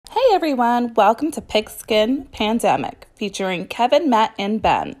everyone, welcome to Pigskin Pandemic, featuring Kevin, Matt, and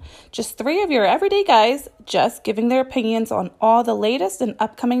Ben. Just three of your everyday guys, just giving their opinions on all the latest and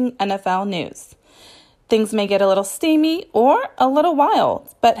upcoming NFL news. Things may get a little steamy or a little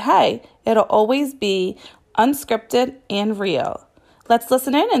wild, but hey, it'll always be unscripted and real. Let's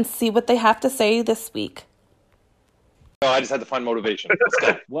listen in and see what they have to say this week. I just had to find motivation. Let's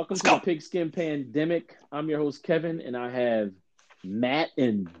go. Welcome to the Pigskin Pandemic. I'm your host, Kevin, and I have Matt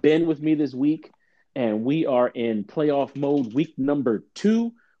and Ben with me this week, and we are in playoff mode, week number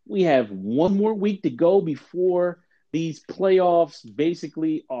 2. We have one more week to go before these playoffs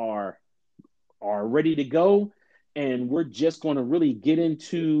basically are ready to go, and we're just going to really get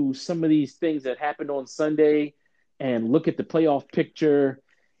into some of these things that happened on Sunday and look at the playoff picture,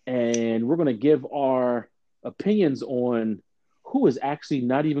 and we're going to give our opinions on who is actually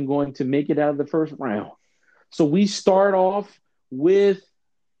not even going to make it out of the first round. So we start off with,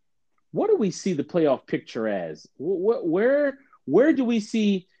 what do we see the playoff picture as? Where do we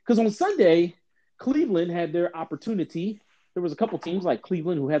see? Because on Sunday, Cleveland had their opportunity. There was a couple teams like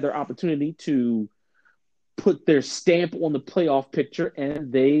Cleveland who had their opportunity to put their stamp on the playoff picture,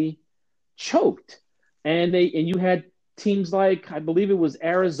 and they choked. And you had teams like, I believe it was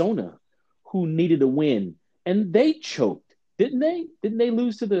Arizona, who needed a win, and they choked, didn't they? Didn't they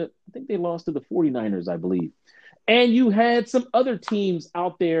lose to I think they lost to the 49ers, I believe. And you had some other teams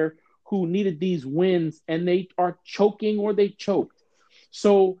out there who needed these wins, and they are choking or they choked.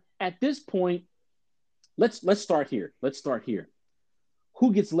 So at this point, let's start here.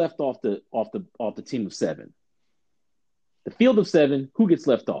 Who gets left off the team of 7? The field of 7. Who gets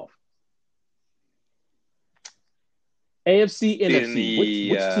left off? AFC, NFC.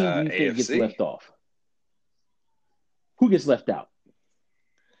 Which team do you think gets left off? Who gets left out?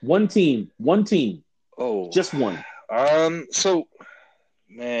 One team. Oh, just one. So,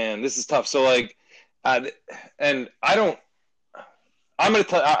 man, this is tough. So, and I don't. I'm gonna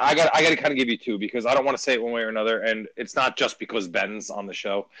tell. I got to kind of give you 2 because I don't want to say it one way or another, and it's not just because Ben's on the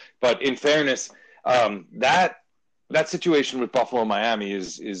show. But in fairness, that situation with Buffalo and Miami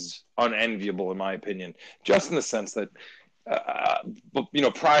is unenviable in my opinion, just in the sense that,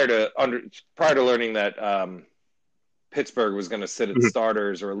 prior to learning that Pittsburgh was going to sit at the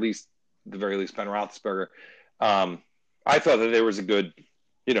starters, or at least the very least Ben Roethlisberger, I thought that there was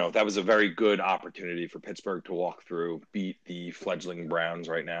that was a very good opportunity for Pittsburgh to walk through, beat the fledgling Browns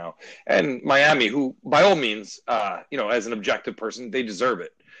right now, and Miami, who by all means, as an objective person, they deserve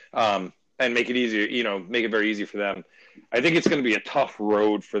it, and make it easier, make it very easy for them. I think it's going to be a tough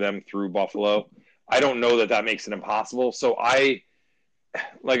road for them through Buffalo. I don't know that makes it impossible. So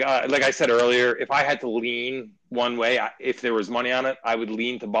like I said earlier, if I had to lean one way, if there was money on it, I would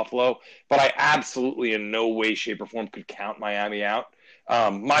lean to Buffalo. But I absolutely in no way, shape, or form could count Miami out.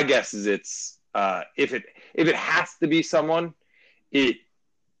 My guess is it's if it has to be someone, it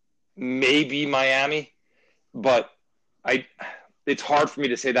may be Miami. But it's hard for me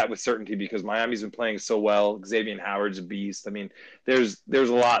to say that with certainty because Miami's been playing so well. Xavier Howard's a beast. I mean, there's a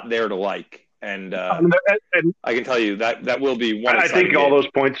lot there to like. And I can tell you that will be one. I think all those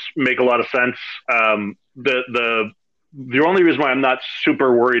points make a lot of sense. The only reason why I'm not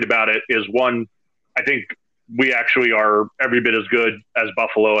super worried about it is, one, I think we actually are every bit as good as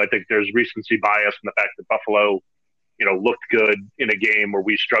Buffalo. I think there's recency bias in the fact that Buffalo, looked good in a game where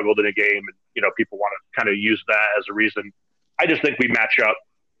we struggled in a game, and people want to kind of use that as a reason. I just think we match up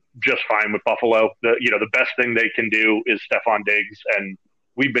just fine with Buffalo. The best thing they can do is Stephon Diggs, and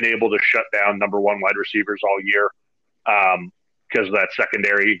we've been able to shut down number 1 wide receivers all year because of that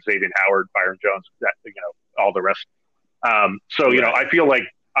secondary, Xavier Howard, Byron Jones, all the rest. I feel like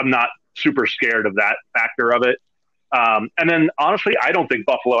I'm not super scared of that factor of it. And then, honestly, I don't think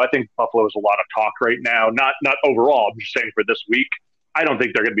Buffalo. I think Buffalo is a lot of talk right now. Not overall. I'm just saying for this week. I don't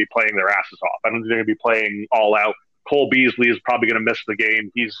think they're going to be playing their asses off. I don't think they're going to be playing all out. Cole Beasley is probably going to miss the game.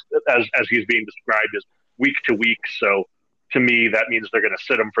 He's as he's being described as week to week. So to me, that means they're going to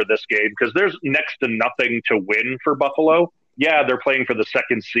sit him for this game because there's next to nothing to win for Buffalo. Yeah, they're playing for the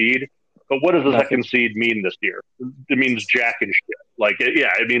 2nd seed, but what does the 2nd seed mean this year? It means jack and shit.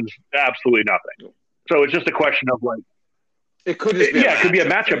 It means absolutely nothing. So it's just a question of it could just be it could be a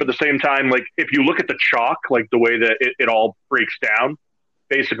matchup at the same time. Like if you look at the chalk, like the way that it all breaks down,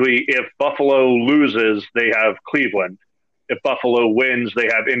 basically if Buffalo loses, they have Cleveland. If Buffalo wins, they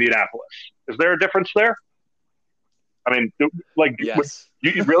have Indianapolis. Is there a difference there? I mean, yes.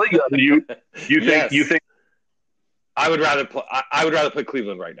 You really you think yes. you think I would rather play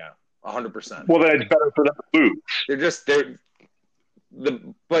Cleveland right now, 100%. Well, then it's better for them to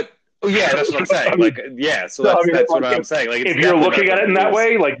lose. But Oh yeah, that's what I'm saying. Like, yeah, so that's what I'm saying. Like, if you're looking at it in that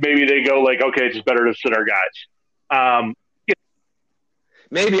way, like maybe they go like, okay, it's better to sit our guys.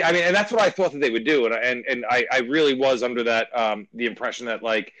 Maybe, I mean, and that's what I thought that they would do, and I really was under that the impression that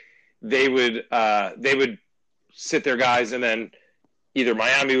like they would sit their guys, and then either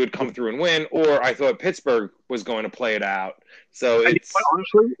Miami would come through and win, or I thought Pittsburgh was going to play it out. So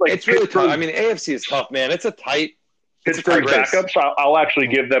honestly, like, it's really tough. I mean, AFC is tough, man. It's a tight. Pittsburgh backups, I'll actually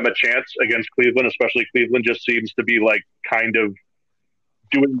give them a chance against Cleveland, especially Cleveland just seems to be like kind of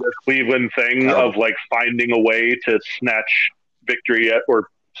doing the Cleveland thing of like finding a way to snatch victory or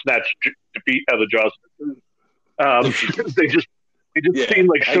snatch defeat out of the jaws. They just seem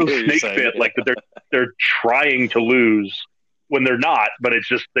like so snake bit, like that they're trying to lose when they're not, but it's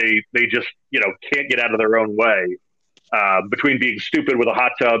just they just can't get out of their own way. Between being stupid with a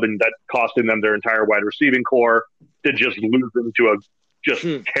hot tub and that costing them their entire wide receiving core, to just losing to a just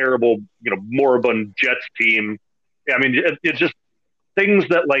terrible, moribund Jets team. I mean, it's just things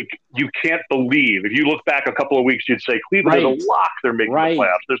that like you can't believe. If you look back a couple of weeks, you'd say Cleveland is a lock. They're making the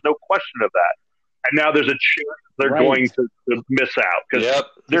playoffs. There's no question of that. And now there's a chance they're going to miss out because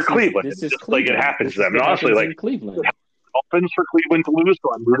they're Cleveland. It's just Cleveland. Like it happens to them. And honestly, like Cleveland, Dolphins for Cleveland to lose,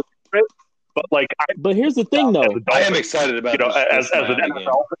 so I'm rooting for it. But like, but here's the thing, though. I am excited about as an NFL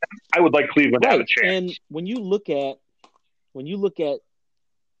fan, I would like Cleveland to have a chance. And when you look at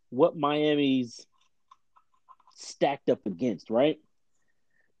what Miami's stacked up against, right?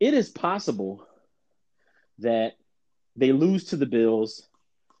 It is possible that they lose to the Bills,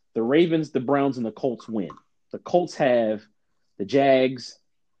 the Ravens, the Browns, and the Colts win. The Colts have the Jags.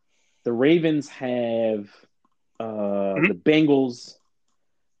 The Ravens have the Bengals.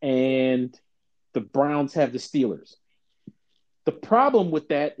 And the Browns have the Steelers. The problem with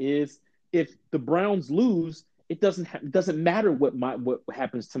that is if the Browns lose, it doesn't matter what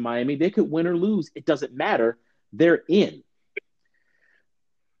happens to Miami. They could win or lose. It doesn't matter. They're in.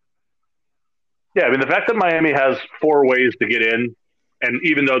 Yeah, I mean, the fact that Miami has 4 ways to get in, and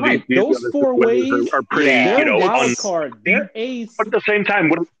even though those 4 ways are pretty, wild card, their ace. But at the same time,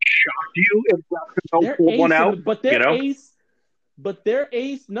 would it shock you if Jacksonville pulled one out? But their ace. But their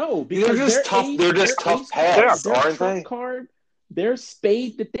ace, no, because they're just tough. They're just tough pads, aren't they? Card, their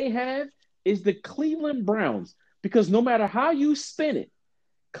spade that they have is the Cleveland Browns. Because no matter how you spin it,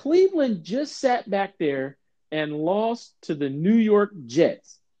 Cleveland just sat back there and lost to the New York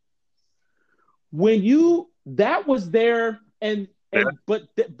Jets. That was their but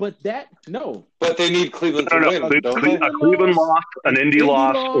they need Cleveland to win. A Cleveland loss, an Indy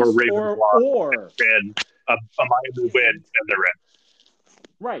loss, or a Ravens loss, and a Miami win, and they're in.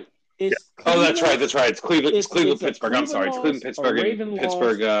 Right. That's right. It's Cleveland. It's Cleveland, Pittsburgh. I'm sorry. It's Cleveland, Pittsburgh, and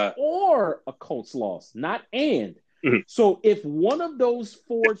Pittsburgh. Or a Colts loss, not and. Mm-hmm. So if one of those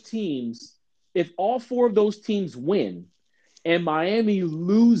 4 teams, if all 4 of those teams win, and Miami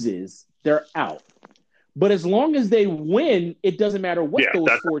loses, they're out. But as long as they win, it doesn't matter what those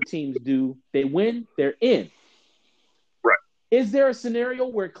 4 teams do. They win, they're in. Right. Is there a scenario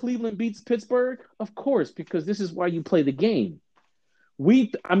where Cleveland beats Pittsburgh? Of course, because this is why you play the game.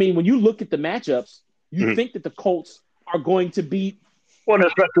 When you look at the matchups, you think that the Colts are going to beat. Well,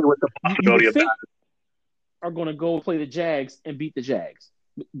 especially with the possibility of that. Are going to go play the Jags and beat the Jags.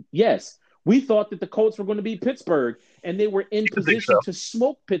 Yes, we thought that the Colts were going to beat Pittsburgh, and they were in position to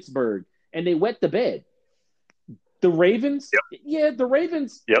smoke Pittsburgh, and they wet the bed. The Ravens, the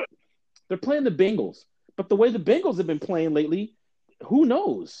Ravens, they're playing the Bengals. But the way the Bengals have been playing lately, who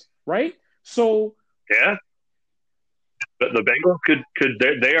knows, right? So the Bengals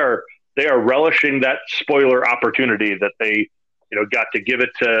they are relishing that spoiler opportunity that they got to give it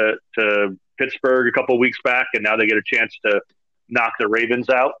to Pittsburgh a couple of weeks back, and now they get a chance to knock the Ravens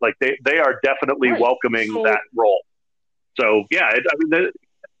out. Like they are definitely welcoming that role. So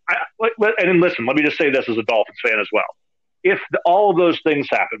and listen, let me just say this as a Dolphins fan as well. If all of those things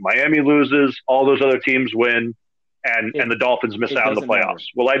happen, Miami loses, all those other teams win, and the Dolphins miss out in the playoffs,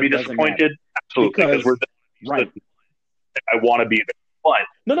 matter. Will I be disappointed? Absolutely, because we're I want to be there. But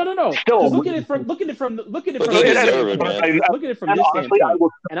no. Still, look at it from this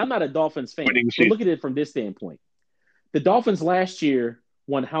standpoint. And I'm not a Dolphins fan. But look at it from this standpoint. The Dolphins last year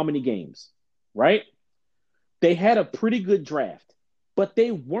won how many games? Right? They had a pretty good draft, but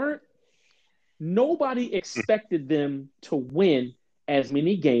they weren't. Nobody expected them to win as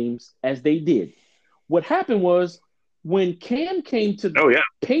many games as they did. What happened was when Cam came to the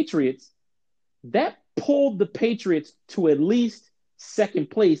Patriots, that pulled the Patriots to at least second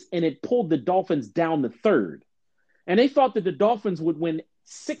place, and it pulled the Dolphins down to third. And they thought that the Dolphins would win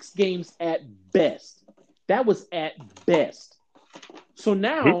 6 games at best. That was at best. So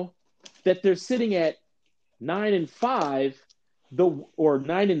now that they're sitting at 9-5, or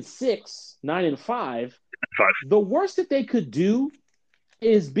 9-6, 9-5. The worst that they could do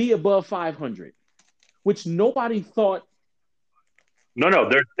is be above 500, which nobody thought. No,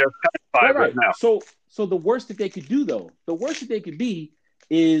 they're 10-5 right now. So the worst that they could do, though, the worst that they could be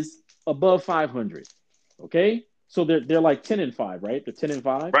is above 500. Okay, so they're like 10-5, right? They're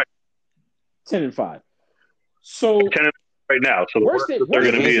 10-5, right? 10-5. So 10 right now. So the worst that they're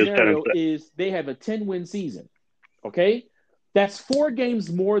going to be is they have a 10-win season. Okay, that's 4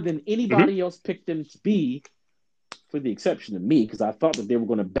 games more than anybody else picked them to be, for the exception of me, because I thought that they were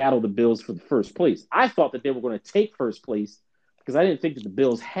going to battle the Bills for the first place. I thought that they were going to take first place because I didn't think that the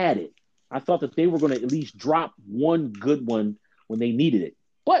Bills had it. I thought that they were going to at least drop one good one when they needed it.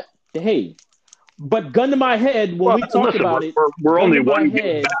 But, hey, gun to my head, when we talked about it, we're only one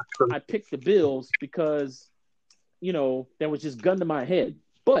game back I picked the Bills because, that was just gun to my head.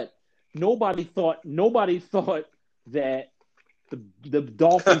 But nobody thought that the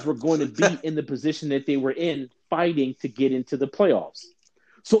Dolphins were going to be in the position that they were in, fighting to get into the playoffs.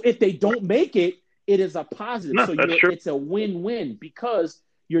 So if they don't make it, it is a positive. No, so true. It's a win-win because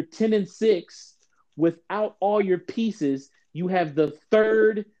you're 10-6 without all your pieces. You have the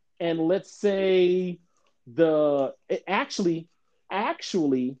third, and let's say it actually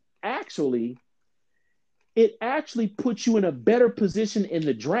puts you in a better position in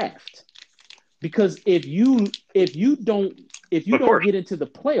the draft, because if you don't get into the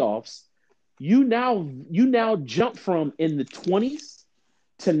playoffs, you now jump from in the 20s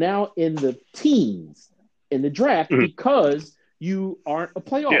to now in the teens in the draft because you aren't a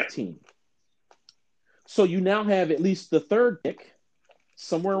playoff team. So you now have at least the third pick,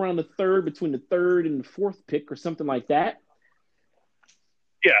 somewhere around between the third and the fourth pick or something like that.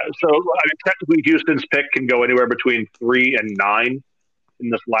 Yeah, so technically Houston's pick can go anywhere between 3 and 9 in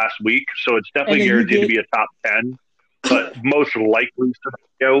this last week, so it's definitely guaranteed to be a top 10. But most likely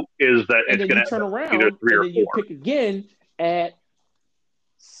scenario is that it's going to turn around either 3 or 4. You pick again at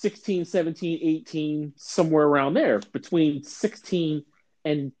 16, 17, 18, somewhere around there, between 16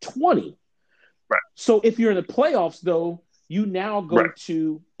 and 20. Right. So if you're in the playoffs, though, you now go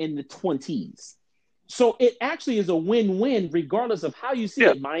to in the 20s. So it actually is a win-win regardless of how you see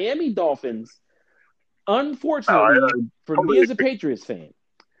it. Miami Dolphins, unfortunately, for me as a Patriots fan,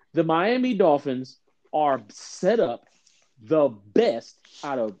 the Miami Dolphins are set up the best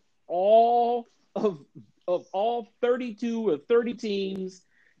out of all 32 or 30 teams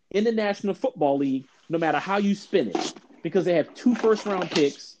in the National Football League, no matter how you spin it, because they have 2 first-round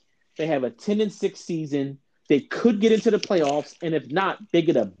picks. They have a 10-6 season. They could get into the playoffs, and if not, they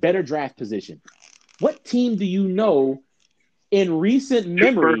get a better draft position. What team do you know in recent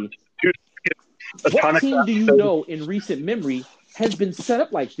memory? What team do you know in recent memory has been set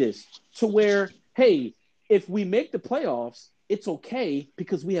up like this, to where, hey, if we make the playoffs, it's okay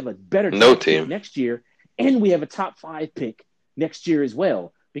because we have a better draft pick next year, and we have a top 5 pick next year as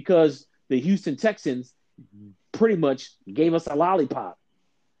well, because the Houston Texans pretty much gave us a lollipop.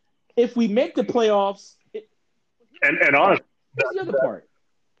 If we make the playoffs, and honestly, that's the other part.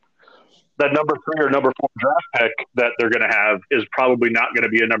 That number 3 or number 4 draft pick that they're going to have is probably not going to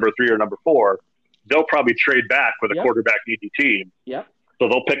be a number 3 or number 4. They'll probably trade back with a quarterback needy team. Yep. So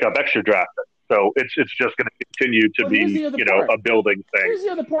they'll pick up extra draft picks. So it's just going to continue to be a building thing. Here's the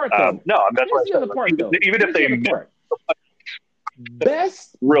other part, though. That's here's the other part, though. Even if they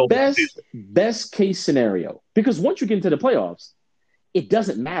best case scenario, because once you get into the playoffs, it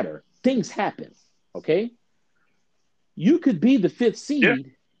doesn't matter. Things happen. Okay. You could be the 5th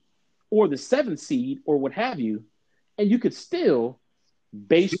seed or the 7th seed or what have you, and you could still,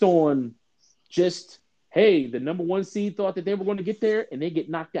 based on just, hey, the number 1 seed thought that they were going to get there and they get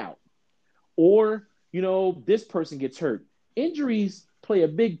knocked out. Or, this person gets hurt. Injuries play a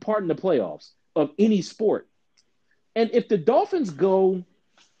big part in the playoffs of any sport. And if the Dolphins go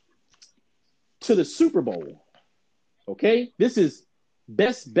to the Super Bowl, okay, this is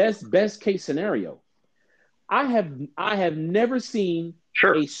best case scenario. I have never seen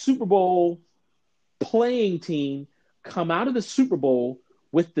a Super Bowl playing team come out of the Super Bowl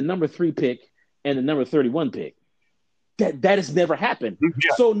with the number 3 pick and the number 31 pick. That has never happened.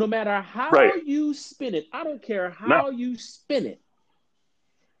 Yeah. So no matter how you spin it, I don't care how you spin it,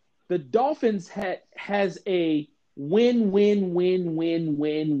 the Dolphins has a win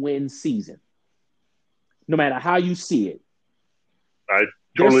season. No matter how you see it.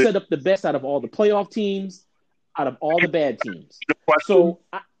 They're set up the best out of all the playoff teams, out of all the bad teams. So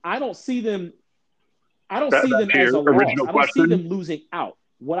I don't see them. I don't see them as a loss. I don't see them losing out.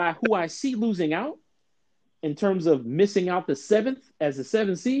 Who I see losing out in terms of missing out the 7th as the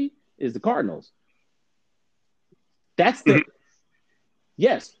 7th seed is the Cardinals. That's the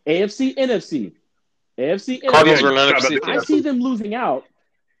yes, AFC, NFC. AFC, Cardinals NFC. are an NFC. I see them losing out.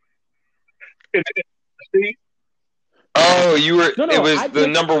 Oh, you were. No, it was the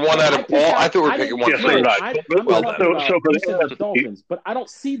number one out of all. I thought we were picking one. So for the Dolphins, but I don't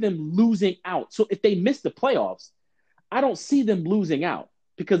see them losing out. So if they miss the playoffs, I don't see them losing out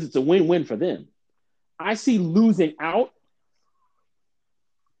because it's a win-win for them. I see losing out.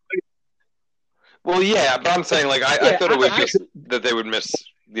 Well, yeah, but I'm saying I thought it was just that they would miss,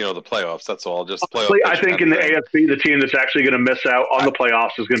 the playoffs. That's all. Just playoffs. I think in the AFC, the team that's actually going to miss out on the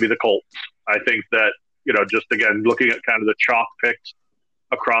playoffs is going to be the Colts. I think that just again looking at kind of the chalk picks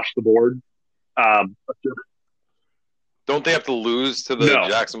across the board. Don't they have to lose to the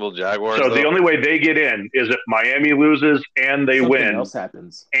Jacksonville Jaguars? So the only way they get in is if Miami loses and they win. Something else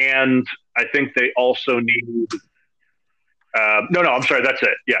happens. And I think they also need. No, I'm sorry. That's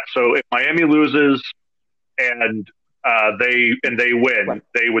it. Yeah. So if Miami loses and they win, right,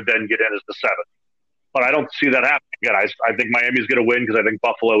 they would then get in as the 7th. But I don't see that happening. Again, I think Miami's going to win because I think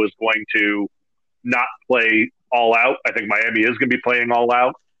Buffalo is going to not play all out. I think Miami is going to be playing all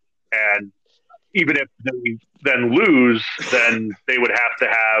out, and even if they then lose, then they would have to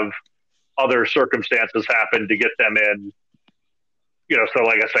have other circumstances happen to get them in. So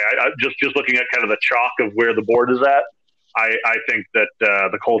like I say, I just looking at kind of the chalk of where the board is at, I think that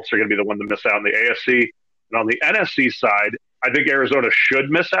the Colts are going to be the one to miss out in the AFC. And on the NFC side, I think Arizona should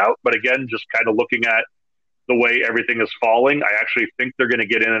miss out. But again, just kind of looking at the way everything is falling, I actually think they're going to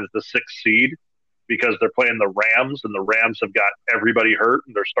get in as the 6th seed because they're playing the Rams, and the Rams have got everybody hurt,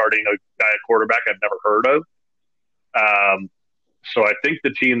 and they're starting a guy at quarterback I've never heard of. So I think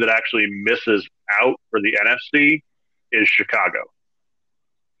the team that actually misses out for the NFC is Chicago.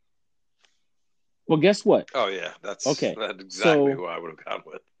 Well, guess what? Oh yeah, that's okay. That's exactly who I would have gone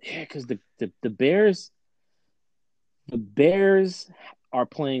with. Yeah, because the Bears are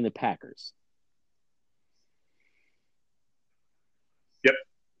playing the Packers. Yep.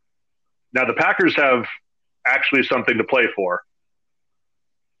 Now the Packers have actually something to play for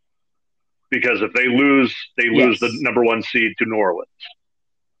because if they lose the number 1 seed to New Orleans.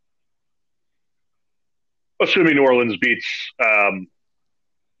 Assuming New Orleans beats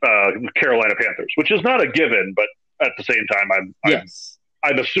Carolina Panthers, which is not a given, but at the same time,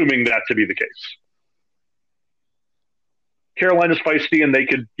 I'm assuming that to be the case. Carolina's feisty, and they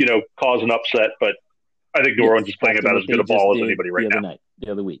could, cause an upset, but I think New Orleans is playing about as good a ball as anybody right now.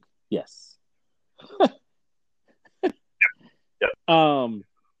 The other week, yes. Yep.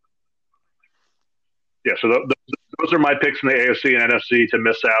 Yeah, so those are my picks in the AFC and NFC to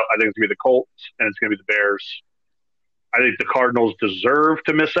miss out. I think it's going to be the Colts, and it's going to be the Bears. I think the Cardinals deserve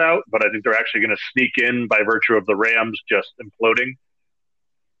to miss out, but I think they're actually going to sneak in by virtue of the Rams just imploding.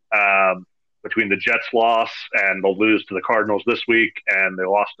 Between the Jets loss and they'll lose to the Cardinals this week, and they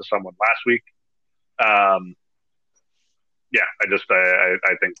lost to someone last week. I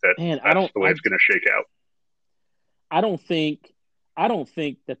think that's the way it's going to shake out. I don't think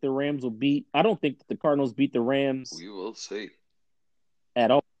that the Rams will beat. I don't think that the Cardinals beat the Rams. We will see.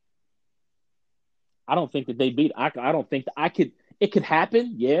 At all. I don't think that they beat. I don't think that I could. It could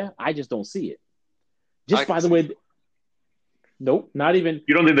happen. Yeah, I just don't see it. Just by the way. Nope, not even.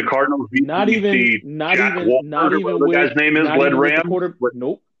 You don't think the Cardinals beat not even the guy's name is led Rams?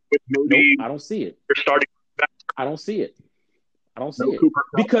 Nope. I don't see it. They're starting. I don't see it.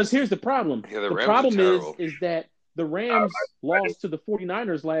 Because here's the problem. Yeah, the problem is that the Rams lost to the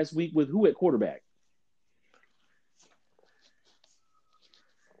 49ers last week with who at quarterback?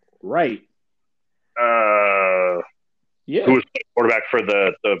 Right. Yeah. Who was the quarterback for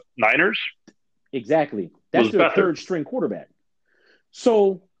the Niners? Exactly. That's their third string quarterback.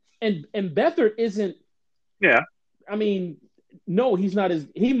 So, and Beathard isn't. Yeah. I mean, no, he's not as.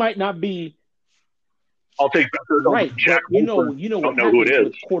 He might not be. I'll take Beathard. Right. Jack you know what happens who it is.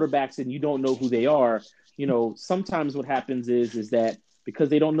 with quarterbacks, and you don't know who they are. Sometimes what happens is that because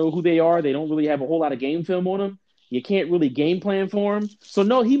they don't know who they are, they don't really have a whole lot of game film on them. You can't really game plan for him. So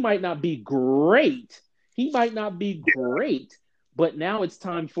no, he might not be great. But now it's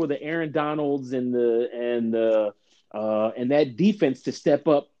time for the Aaron Donalds and that defense to step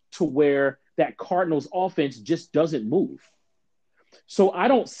up to where that Cardinals offense just doesn't move. So I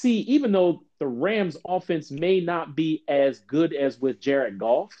don't see, even though the Rams offense may not be as good as with Jared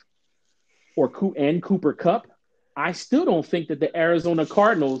Goff and Cooper Kupp, I still don't think that the Arizona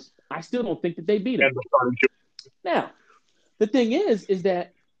Cardinals, I still don't think that they beat them. Now, the thing is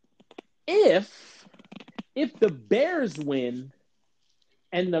that if the Bears win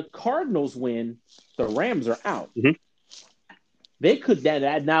and the Cardinals win, the Rams are out. Mm-hmm. They could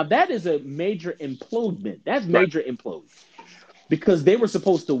now that is a major implodement. That's major implode because they were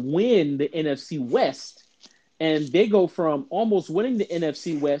supposed to win the NFC West, and they go from almost winning the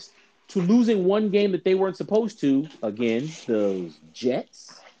NFC West to losing one game that they weren't supposed to. Again, those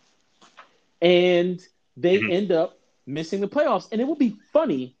Jets, and they end up missing the playoffs. And it will be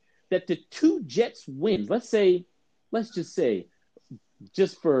funny that the two Jets wins. Let's just say,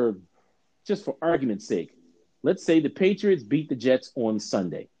 just for argument's sake. Let's say the Patriots beat the Jets on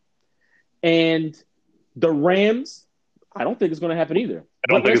Sunday. And the Rams, I don't think it's going to happen either.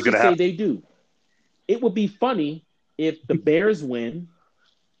 I don't think it's going to happen. Say they do. It would be funny if the Bears win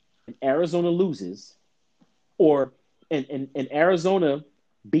and Arizona loses, and Arizona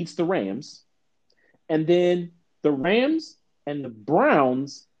beats the Rams, and then the Rams and the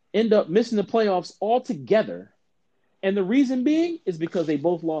Browns end up missing the playoffs altogether. And the reason being is because they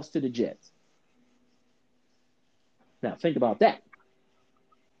both lost to the Jets. Now, think about that.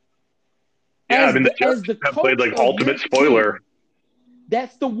 Yeah, the Jets have played like ultimate spoiler.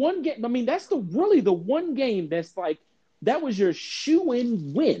 That's the one game. I mean, that's really the one game that's like, that was your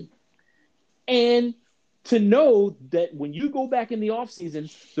shoe-in win. And to know that when you go back in the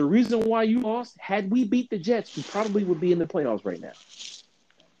offseason, the reason why you lost, had we beat the Jets, we probably would be in the playoffs right now.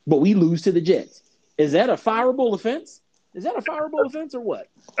 But we lose to the Jets. Is that a fireable offense? Is that a fireable offense or what?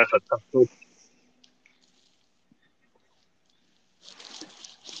 That's a tough one.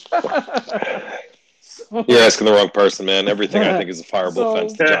 You're asking the wrong person, man. Everything I think is a fireable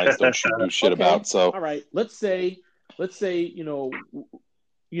offense. The Giants don't shoot shit about. So all right, let's say it's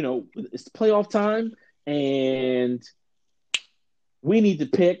playoff time and we need to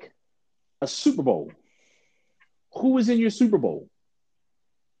pick a Super Bowl. Who is in your Super Bowl?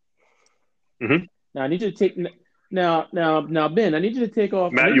 Mm-hmm. Now I need you to take now Ben. I need you to take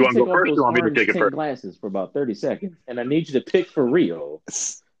off. Matt, you want to go first? Or want me to take it first? Glasses for about 30 seconds, and I need you to pick for Rio.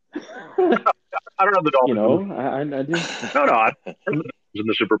 I don't know the Dolphins. I do. No, I in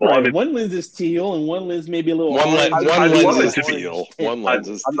the Super Bowl. Right, I mean, one lens is teal, and one lens maybe a little. One lens is teal. I'm not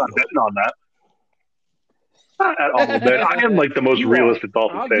betting on that. Not at all, Ben. I am like the most realistic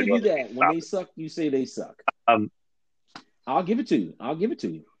Dolphins fan. I'll give you that. When they suck, you say they suck. I'll give it to you.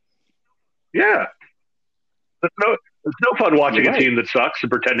 Yeah. It's no fun watching a team that sucks and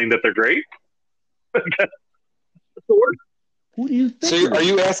pretending that they're great. That's the word. Who do you think? So are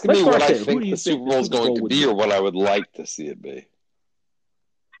you asking me what I think the Super Bowl is going to be or what I would like to see it be?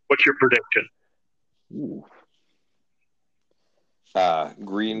 What's your prediction? Ooh.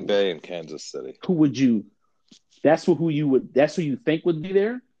 Green Bay and Kansas City. Who would you – that's who you think would be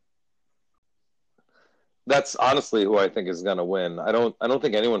there? That's honestly who I think is going to win. I don't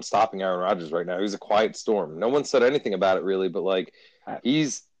think anyone's stopping Aaron Rodgers right now. He's a quiet storm. No one said anything about it really, but like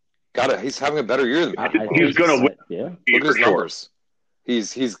he's having a better year than me. He's going to win. Yeah. Look at his numbers.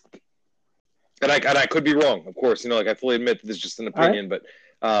 He's and I could be wrong, of course. Like I fully admit that this is just an opinion, but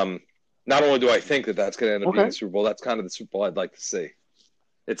not only do I think that that's going to end up being the Super Bowl, that's kind of the Super Bowl I'd like to see.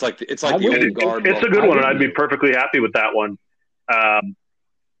 It's like the old guard. It's a good one, and I'd be perfectly happy with that one. I'm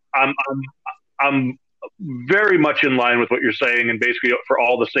very much in line with what you're saying, and basically for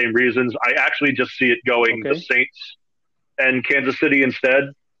all the same reasons. I actually just see it going the Saints and Kansas City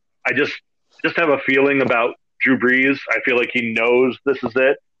instead. I just have a feeling about Drew Brees. I feel like he knows this is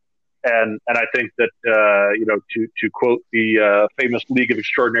it, and I think that to quote the famous League of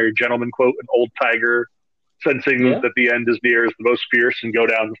Extraordinary Gentlemen quote, an old tiger sensing that the end is near is the most fierce and go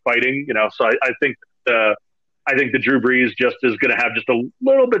down fighting. So I think that Drew Brees just is going to have just a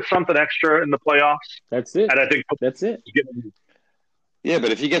little bit something extra in the playoffs. That's it. And I think that's it. Yeah,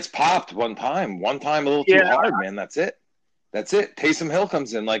 but if he gets popped one time a little too hard, man, that's it. That's it. Taysom Hill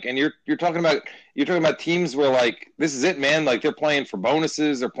comes in, and you're talking about teams where this is it, man. Like they're playing for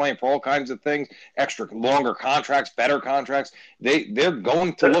bonuses, they're playing for all kinds of things, extra longer contracts, better contracts. They're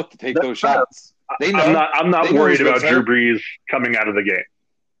going to look to take those shots. They know. I'm not worried about Drew Brees coming out of the game.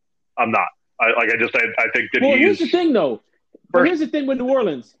 I'm not. I think that here's the thing, though. Here's the thing with New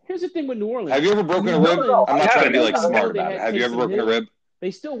Orleans. Have you ever broken a rib? I'm not trying to be smart about it. Have you ever broken a rib?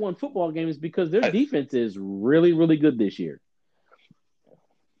 They still won football games because their defense is really, really good this year.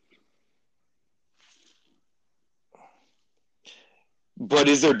 But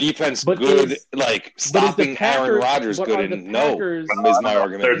is their defense good? Stopping Aaron Rodgers good? And no, is my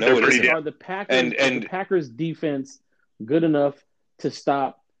argument. No, it isn't. Are the Packers defense good enough to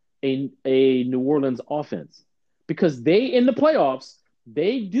stop a New Orleans offense? Because they in the playoffs,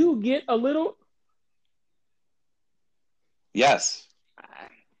 they do get a little. Yes.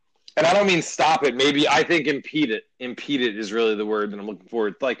 and I don't mean stop it. Maybe I think impede it. Impede it is really the word that I'm looking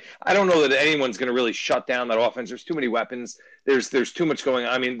for. Like, I don't know that anyone's going to really shut down that offense. There's too many weapons. There's too much going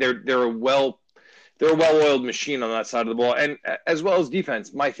on. I mean, they're a well-oiled machine on that side of the ball, and as well as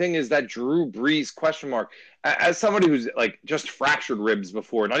defense. My thing is that Drew Brees question mark. As somebody who's like just fractured ribs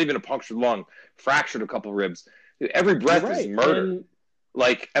before, not even a punctured lung, fractured a couple ribs. Every breath is murder.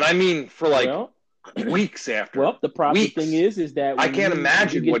 And I mean for weeks after. Well, the problem thing is that I can't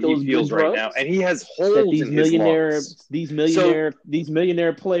imagine what he feels right now, and he has holes in his lungs. These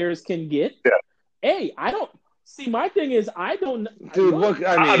millionaire players can get. Yeah. Hey, I don't see. My thing is, I don't. Dude, look.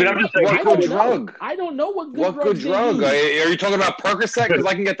 I mean, I'm just saying, what good drug? I don't know what good drug. Are you talking about Percocet? Because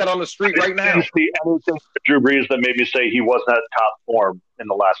I can get that on the street right now. I didn't see anything for Drew Brees that made me say he wasn't at top form in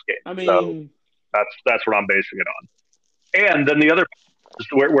the last game. I mean, so that's what I'm basing it on. And then the other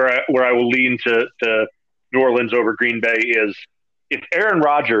where I will lean to New Orleans over Green Bay is if Aaron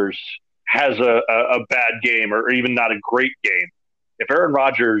Rodgers has a bad game or even not a great game, if Aaron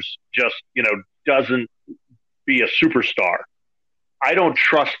Rodgers just doesn't be a superstar, I don't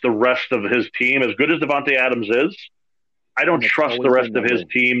trust the rest of his team. As good as Devontae Adams is, I don't trust the rest of his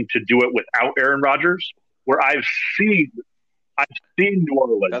team to do it without Aaron Rodgers. Where I've seen New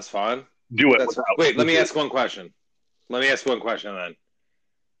Orleans. That's fine. Do it without. Wait, let me ask one question. Then.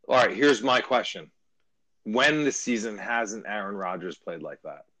 All right, here's my question. When the season hasn't Aaron Rodgers played like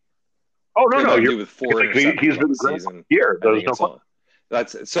that? Oh, no. You're with four he's been season here. There's no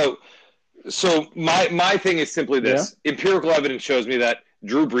That's so my thing is simply this. Yeah. Empirical evidence shows me that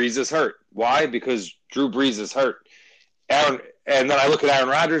Drew Brees is hurt. Why? Because Drew Brees is hurt. And then I look at Aaron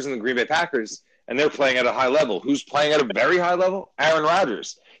Rodgers and the Green Bay Packers, and they're playing at a high level. Who's playing at a very high level? Aaron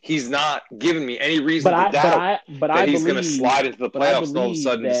Rodgers. He's not giving me any reason to doubt that he's going to slide into the playoffs and all of a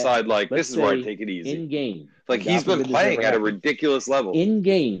sudden decide, this is where I take it easy. In game. He's been playing at a ridiculous level. In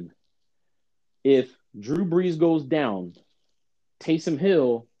game, if Drew Brees goes down, Taysom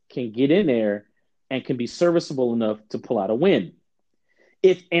Hill can get in there and can be serviceable enough to pull out a win.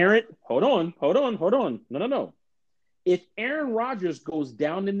 If Aaron – hold on. No. If Aaron Rodgers goes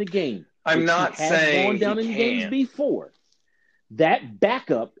down in the game – I'm not saying gone down in games before – that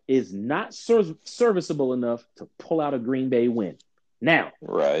backup is not serviceable enough to pull out a Green Bay win. Now,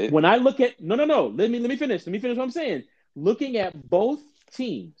 when I look at no, let me finish. Let me finish what I'm saying. Looking at both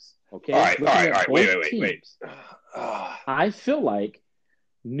teams, okay. All right. Wait. I feel like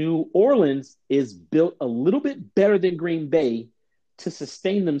New Orleans is built a little bit better than Green Bay to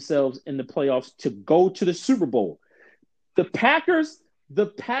sustain themselves in the playoffs to go to the Super Bowl. The Packers.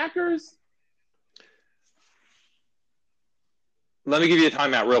 Let me give you a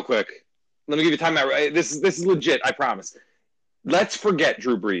timeout real quick. This is legit, I promise. Let's forget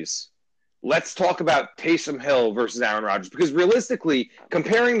Drew Brees. Let's talk about Taysom Hill versus Aaron Rodgers. Because realistically,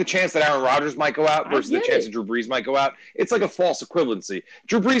 comparing the chance that Aaron Rodgers might go out versus the chance that Drew Brees might go out, it's like a false equivalency.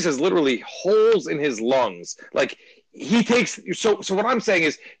 Drew Brees has literally holes in his lungs. He takes – so what I'm saying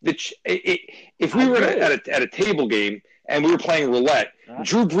is if we were at a table game and we were playing roulette,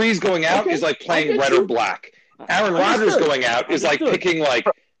 Drew Brees going out is like playing red or black. Aaron Rodgers going out is like picking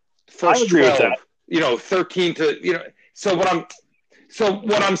first 12, 13 to So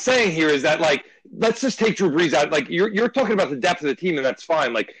what I'm saying here is that let's just take Drew Brees out. You're talking about the depth of the team, and that's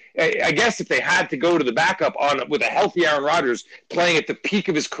fine. I guess if they had to go to the backup with a healthy Aaron Rodgers playing at the peak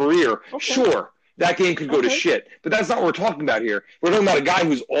of his career, sure, that game could go to shit. But that's not what we're talking about here. We're talking about a guy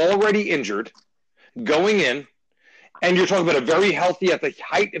who's already injured, going in. And you're talking about a very healthy, at the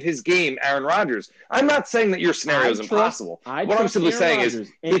height of his game, Aaron Rodgers. I'm not saying that your scenario is impossible. What I'm simply saying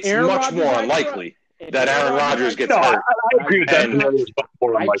is it's much more unlikely that Aaron Rodgers gets hurt. I agree with that.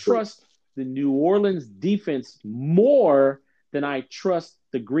 I trust the New Orleans defense more than I trust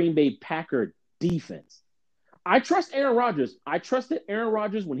the Green Bay Packer defense. I trust Aaron Rodgers. I trust that Aaron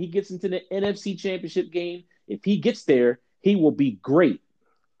Rodgers, when he gets into the NFC Championship game, if he gets there, he will be great.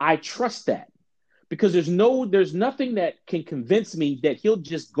 I trust that. Because there's nothing that can convince me that he'll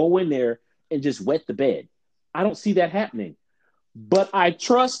just go in there and just wet the bed. I don't see that happening. But I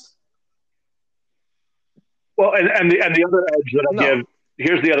trust. Well, and the other edge that I give,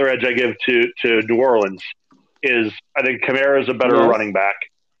 here's the other edge I give to New Orleans is I think Kamara is a better running back,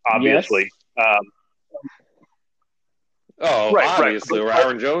 obviously. Yes. Obviously, or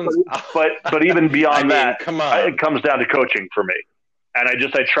Aaron Jones. But even beyond that, come on. It comes down to coaching for me. And I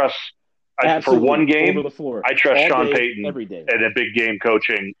trust. For one game, I trust Sean Payton in a big game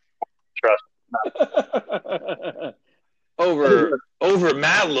coaching. Trust over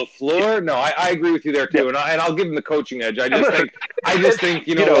Matt LaFleur. No, I agree with you there too, and I'll give him the coaching edge. I just think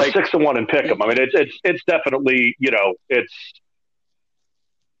 6-1 and pick him. I mean, it's definitely it's.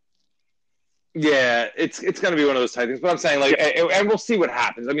 Yeah, it's going to be one of those tight things. But I'm saying, and we'll see what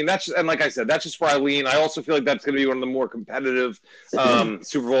happens. I mean, and like I said, that's just where I lean. I also feel like that's going to be one of the more competitive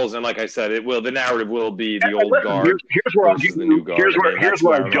Super Bowls. And like I said, the narrative will be the old guard versus the new guard. Here's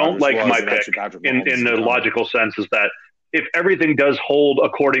where I don't like my pick in the logical sense is that if everything does hold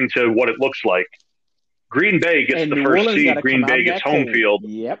according to what it looks like, Green Bay gets the first seed. Green Bay gets home field.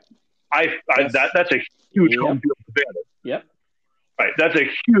 Yep. That's a huge home field advantage. Yep. Right, that's a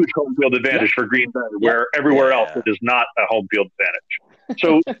huge home field advantage for Green Bay, where everywhere else it is not a home field advantage.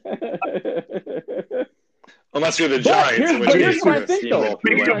 So, unless you're the Giants, here's what I think though.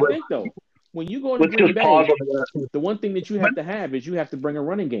 When you go into Green Bay, the one thing that you have to have is you have to bring a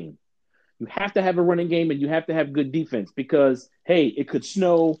running game. You have to have a running game, and you have to have good defense because it could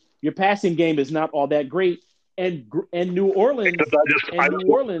snow. Your passing game is not all that great, and New Orleans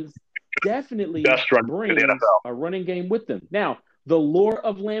definitely brings a running game with them. Now, the lure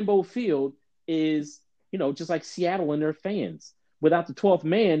of Lambeau Field is, just like Seattle and their fans. Without the 12th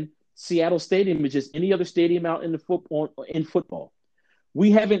man, Seattle Stadium is just any other stadium out in football.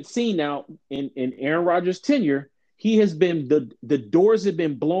 We haven't seen now in Aaron Rodgers' tenure, he has been the doors have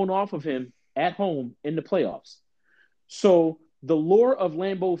been blown off of him at home in the playoffs. So the lure of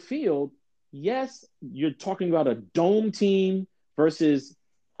Lambeau Field, yes, you're talking about a dome team versus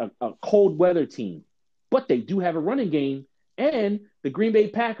a cold weather team, but they do have a running game. And the Green Bay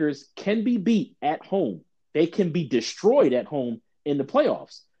Packers can be beat at home. They can be destroyed at home in the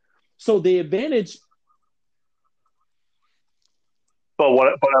playoffs. So the advantage. But what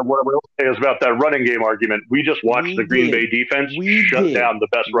I will say is about that running game argument. We just watched the Green Bay defense shut down the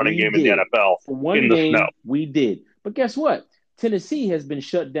best running game in the NFL in the snow. We did. But guess what? Tennessee has been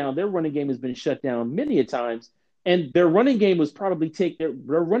shut down. Their running game has been shut down many a times. And their running game was their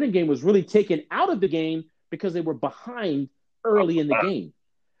running game was really taken out of the game because they were behind early in the game.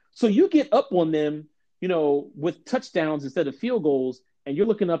 So you get up on them, with touchdowns instead of field goals, and you're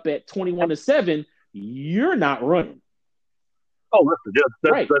looking up at 21-7, you're not running. Oh, that's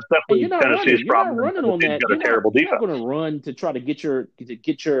definitely Tennessee's problem. You're not running on that. Got a terrible defense. You're not going to run to try to get your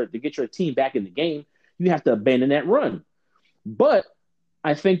team back in the game. You have to abandon that run. But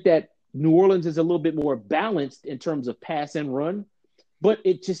I think that New Orleans is a little bit more balanced in terms of pass and run. But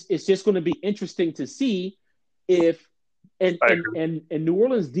it's just going to be interesting to see if and New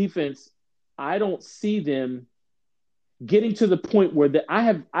Orleans defense, I don't see them getting to the point where I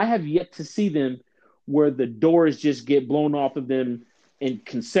have yet to see them where the doors just get blown off of them in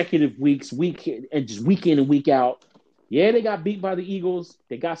consecutive weeks, week in and week out. Yeah, they got beat by the Eagles.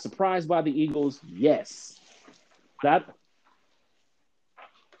 They got surprised by the Eagles. Yes. But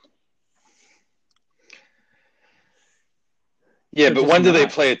when do they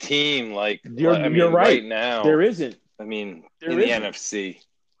play a team you're right. Right now? There isn't. I mean, in the NFC,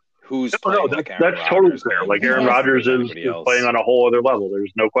 who's playing that's totally fair. Like Aaron Rodgers is playing on a whole other level.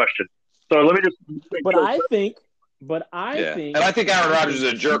 There's no question. So let me just. But I think, and I think Aaron Rodgers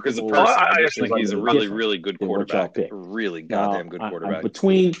is a jerk as a person. I just think he's a really, really good quarterback. A really goddamn good quarterback.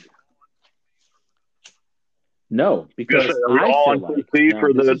 No, because are we all on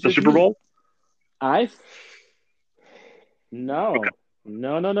for the Super Bowl?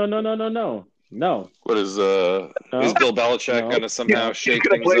 No. What is Bill Belichick going to somehow shake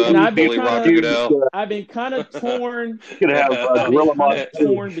things up? I've been kind of torn.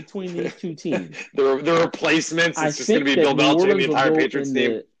 Torn between these two teams. The replacements. It's just going to be Bill Belichick and the entire Patriots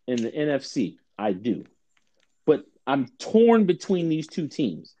team in the NFC. I do, but I'm torn between these two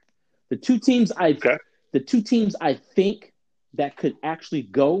teams. The two teams I think that could actually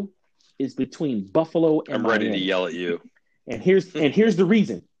go is between Buffalo and Miami. I'm ready to yell at you. And here's the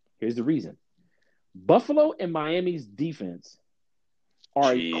reason. Here's the reason. Buffalo and Miami's defense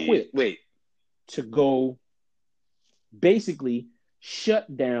are equipped to go basically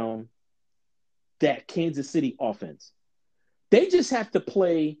shut down that Kansas City offense. They just have to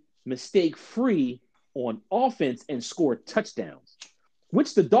play mistake-free on offense and score touchdowns,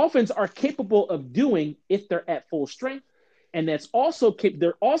 which the Dolphins are capable of doing if they're at full strength. And they're also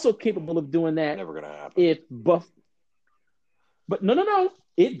capable of doing that. Never going to happen. But no.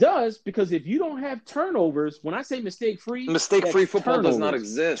 It does, because if you don't have turnovers, when I say mistake-free football does not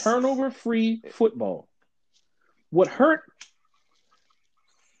exist. Turnover-free football. What hurt?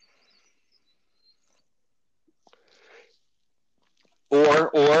 Or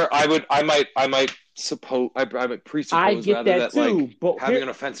I might presuppose that too, but having an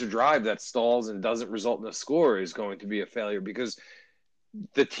offensive drive that stalls and doesn't result in a score is going to be a failure, because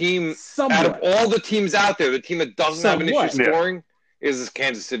the team out of all the teams out there, the team that doesn't have an issue scoring is the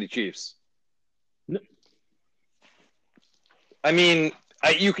Kansas City Chiefs. No. I mean,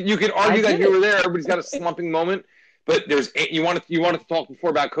 You can argue that here or there. Everybody's got a slumping moment, but you wanted to talk before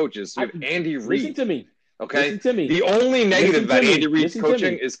about coaches. So you have Andy Reid. Listen to me. Okay. Listen to me. The only negative about Andy Reid's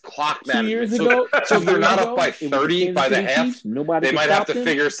coaching is clock management. So if they're not up by 30 by the half, they might have to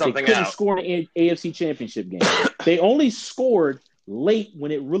figure something out. They couldn't score in an AFC Championship game. They only scored late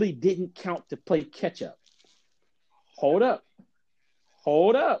when it really didn't count to play catch up. Hold up.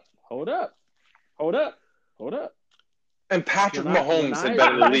 And Patrick Mahomes had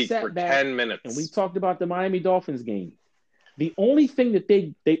been in the league for 10 minutes. And we talked about the Miami Dolphins game. The only thing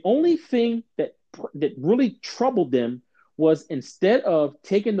that really troubled them was instead of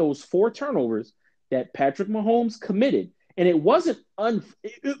taking those 4 turnovers that Patrick Mahomes committed, and it was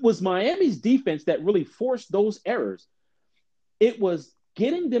Miami's defense that really forced those errors. It was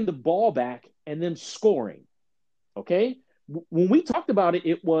getting them the ball back and them scoring. Okay? When we talked about it,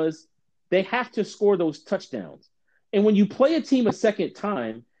 it was they have to score those touchdowns. And when you play a team a second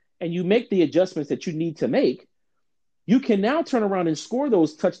time and you make the adjustments that you need to make, you can now turn around and score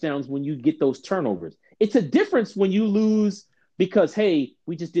those touchdowns when you get those turnovers. It's a difference when you lose because, hey,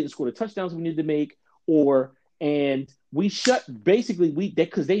 we just didn't score the touchdowns we needed to make,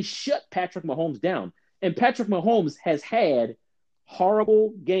 because they shut Patrick Mahomes down. And Patrick Mahomes has had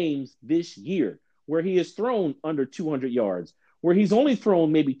horrible games this year where he has thrown under 200 yards, where he's only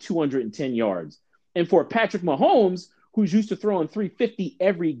thrown maybe 210 yards. And for Patrick Mahomes, who's used to throwing 350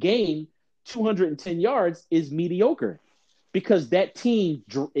 every game, 210 yards is mediocre because that team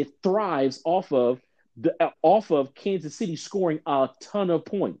thrives off of Kansas City scoring a ton of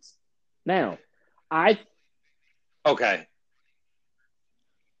points. Now,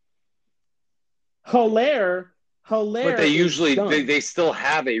 Hilaire, but they usually they still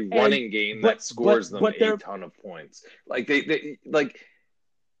have a running game that scores them a ton of points. Like they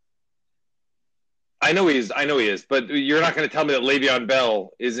I know he is, but you're not going to tell me that Le'Veon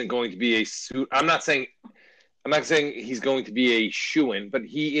Bell isn't going to be I'm not saying he's going to be a shoo-in, but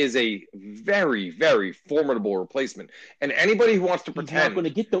he is a very, very formidable replacement. And anybody who wants to pretend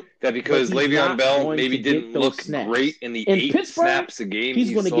that because Le'Veon Bell maybe didn't look great in the 8 snaps a game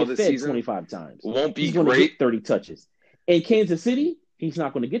he's going to get fed season, 25 times. Won't be he's going to get 30 touches. In Kansas City, he's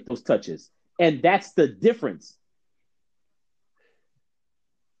not going to get those touches. And that's the difference.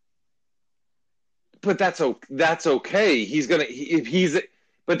 But that's okay.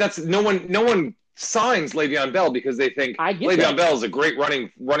 But that's no one signs Le'Veon Bell because they think Le'Veon Bell is a great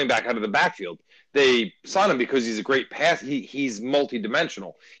running back out of the backfield. They sign him because he's a great pass. He's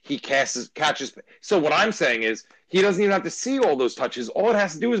multidimensional. He catches. So what I'm saying is he doesn't even have to see all those touches. All it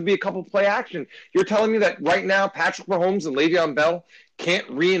has to do is be a couple play action. You're telling me that right now Patrick Mahomes and Le'Veon Bell can't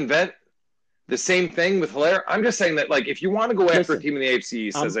reinvent the same thing with Hilaire? I'm just saying that, like, if you want to go after a team in the AFC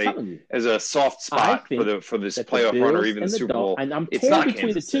East as a soft spot for this playoff run or even the Super Bowl, and I'm torn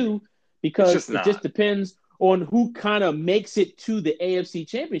between the two because it just depends on who kind of makes it to the AFC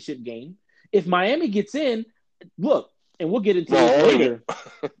Championship game. If Miami gets in, look, and we'll get into it later.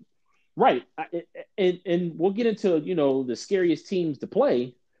 Right. And we'll get into, the scariest teams to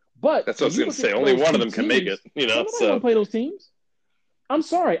play. But that's what I was going to say. Only one of them can make it. Nobody want to play those teams. I'm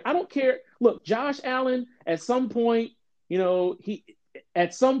sorry. I don't care. Look, Josh Allen, at some point, is,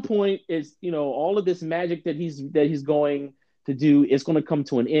 all of this magic that he's going to do is going to come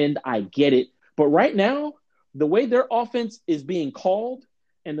to an end. I get it. But right now, the way their offense is being called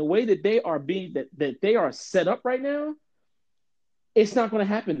and the way that they are that they are set up right now, it's not going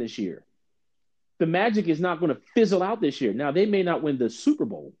to happen this year. The magic is not going to fizzle out this year. Now, they may not win the Super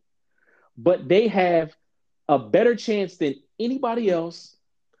Bowl, but they have a better chance than anybody else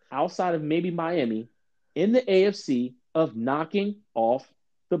outside of maybe Miami in the AFC of knocking off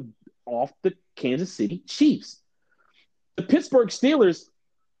the Kansas City Chiefs. The Pittsburgh Steelers.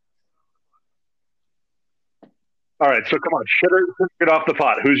 All right, so come on, get off the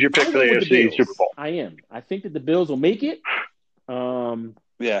pot. Who's your pick for the AFC Super Bowl? I am. I think that the Bills will make it.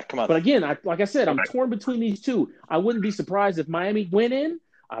 Yeah, come on. But again, like I said, I'm torn between these two. I wouldn't be surprised if Miami went in.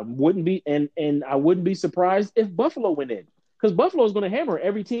 I wouldn't be, and I wouldn't be surprised if Buffalo went in, because Buffalo is going to hammer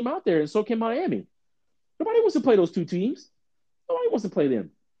every team out there, and so can Miami. Nobody wants to play those two teams. Nobody wants to play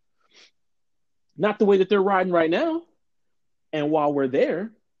them. Not the way that they're riding right now. And while we're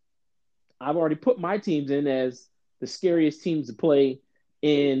there, I've already put my teams in as the scariest teams to play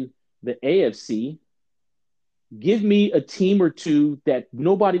in the AFC. Give me a team or two that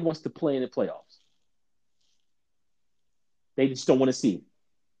nobody wants to play in the playoffs. They just don't want to see.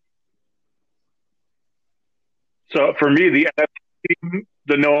 So for me, the NFC team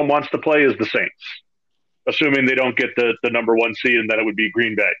that no one wants to play is the Saints, assuming they don't get the number one seed, and that it would be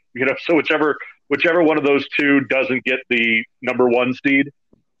Green Bay. So whichever whichever one of those two doesn't get the number one seed,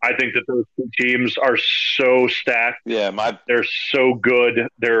 I think that those two teams are so stacked. Yeah, they're so good.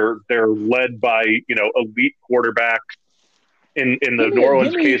 They're led by elite quarterbacks. In the New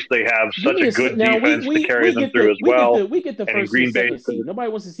Orleans case, they have such a good defense to carry them through as well. We get the first and second seed.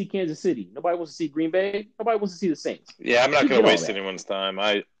 Nobody wants to see Kansas City. Nobody wants to see Green Bay. Nobody wants to see the Saints. Yeah, I'm not going to waste anyone's time.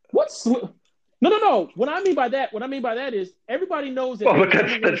 No. What I mean by that is everybody knows that. Well, but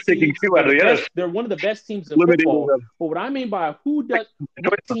that's taking two out of the other. They're one of the best teams in football. But what I mean by what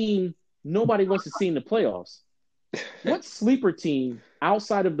team nobody wants to see in the playoffs? What sleeper team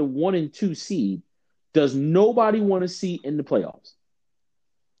outside of the 1 and 2 seed does nobody want to see in the playoffs?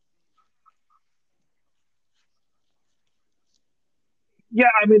 Yeah,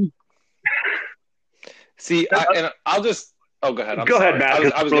 I mean, see, I'll just. Oh, go ahead. Go ahead, Matt.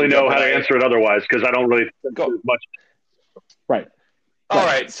 I don't really know how to answer it otherwise because I don't really go much. Right. All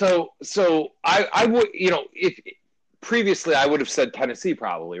right. So I would, if previously I would have said Tennessee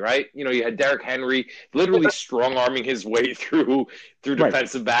probably, right? You had Derrick Henry literally strong arming his way through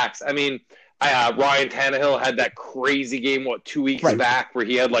defensive backs. I mean, Ryan Tannehill had that crazy game 2 weeks back where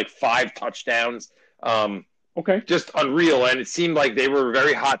he had like 5 touchdowns. Just unreal, and it seemed like they were a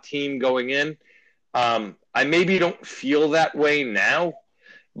very hot team going in. I maybe don't feel that way now,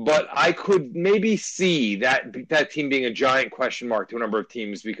 but I could maybe see that team being a giant question mark to a number of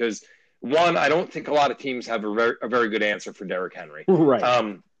teams because, one, I don't think a lot of teams have a very good answer for Derrick Henry.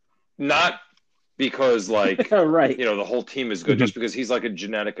 Right. Not because, like, the whole team is good, Mm-hmm. just because he's like a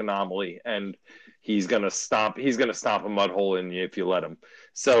genetic anomaly, and he's gonna stomp a mud hole in you if you let him.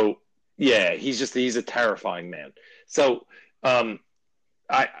 So, yeah, he's a terrifying man. So,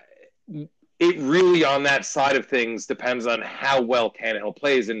 it really, on that side of things, depends on how well Tannehill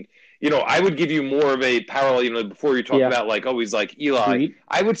plays. And, I would give you more of a parallel, before you talk about, like, he's like Eli. Sweet.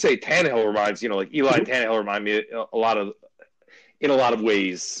 I would say Tannehill reminds, like Eli and Tannehill remind me in a lot of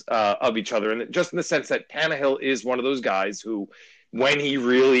ways of each other. And just in the sense that Tannehill is one of those guys who, when he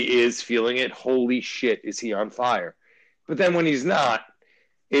really is feeling it, holy shit, is he on fire. But then when he's not,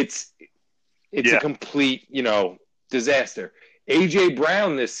 it's a complete, disaster. A.J.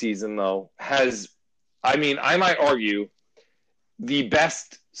 Brown this season, though, has, I might argue, the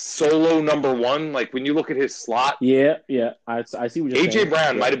best solo number one. Like, when you look at his slot. Yeah. I see what you're saying. A.J.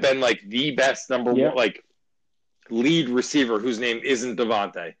 Brown might have been, like, the best number one, like, lead receiver whose name isn't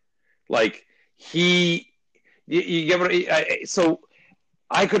Devontae. Like, you get what so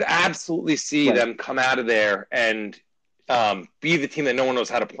I could absolutely see them come out of there and be the team that no one knows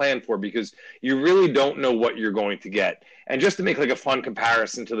how to plan for, because you really don't know what you're going to get. And just to make like a fun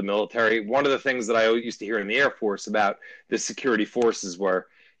comparison to the military, one of the things that I used to hear in the Air Force about the security forces were,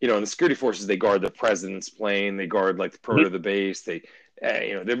 in the security forces, they guard the president's plane, they guard like the perimeter of the base, they're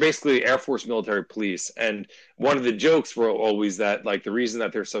basically Air Force military police. And one of the jokes were always that, like, the reason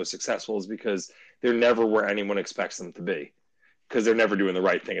that they're so successful is because they're never where anyone expects them to be, because they're never doing the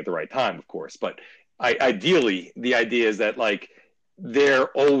right thing at the right time, of course. But ideally, the idea is that, like, they're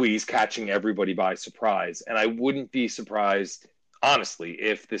always catching everybody by surprise. And I wouldn't be surprised, honestly,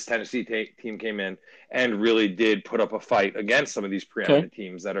 if this Tennessee team came in and really did put up a fight against some of these preeminent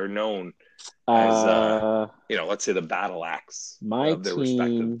teams that are known as, let's say the battle axe of their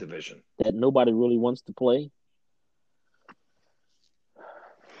respective division. That nobody really wants to play.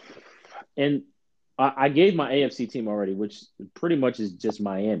 And I gave my AFC team already, which pretty much is just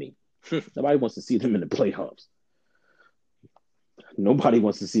Miami. Nobody wants to see them in the playoffs. Nobody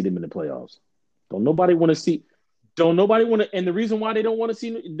wants to see them in the playoffs. Don't nobody want to, and the reason why they don't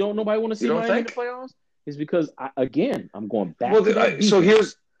nobody want to see Miami in the playoffs is because, I'm going back to that defense. So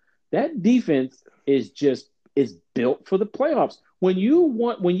that defense is built for the playoffs. When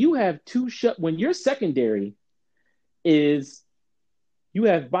your secondary is, you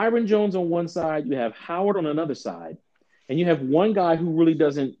have Byron Jones on one side, you have Howard on another side, and you have one guy who really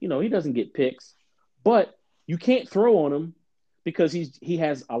doesn't, he doesn't get picks, but you can't throw on him because he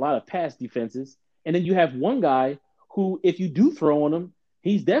has a lot of pass defenses. And then you have one guy who, if you do throw on him,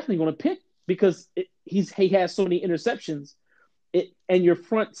 he's definitely going to pick because he has so many interceptions. And your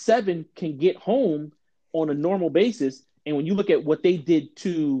front seven can get home on a normal basis. And when you look at what they did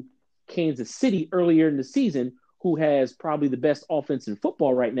to Kansas City earlier in the season, who has probably the best offense in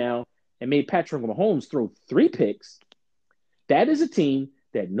football right now and made Patrick Mahomes throw 3 picks, that is a team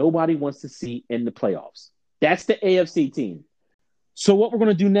that nobody wants to see in the playoffs. That's the AFC team. So what we're going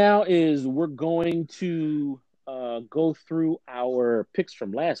to do now is we're going to go through our picks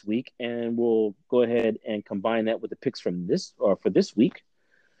from last week, and we'll go ahead and combine that with the picks from for this week.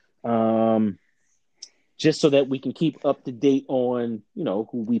 just so that we can keep up to date on, who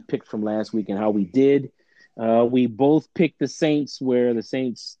we picked from last week and how we did. We both picked the Saints, where the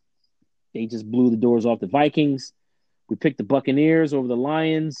Saints, they just blew the doors off the Vikings. We picked the Buccaneers over the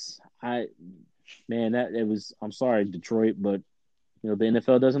Lions. I'm sorry, Detroit, but the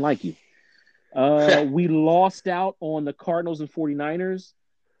NFL doesn't like you. We lost out on the Cardinals and 49ers.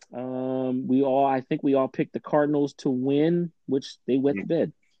 I think we all picked the Cardinals to win, which they went to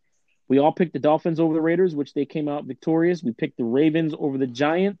bed. We all picked the Dolphins over the Raiders, which they came out victorious. We picked the Ravens over the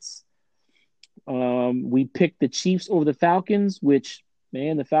Giants. We picked the Chiefs over the Falcons, which,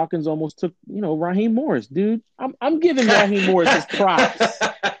 man, the Falcons almost took, Raheem Morris, dude. I'm giving Raheem Morris his props.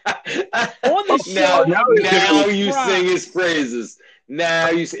 On the show, now you sing his praises. Now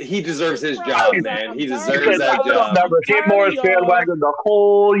he deserves his job, man. He deserves that job. Raheem Morris bandwagon the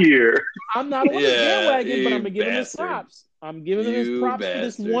whole year. I'm not on the bandwagon, but I'm gonna give him his props. I'm giving him his props for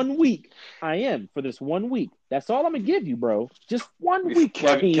this 1 week. I am for this 1 week. That's all I'm gonna give you, bro. Just 1 week.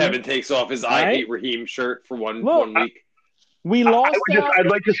 Kevin takes off his "I hate Raheem" shirt for one week. We lost. I'd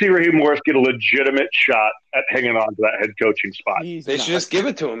like to see Raheem Morris get a legitimate shot at hanging on to that head coaching spot. They should just give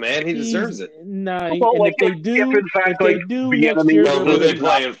it to him, man. He deserves it. If they do, next year, who are they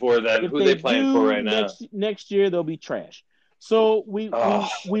playing for then? Who are they playing for right now? Next year they'll be trash. So we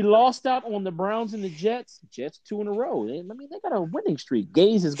lost out on the Browns and the Jets. Jets 2 in a row. They got a winning streak.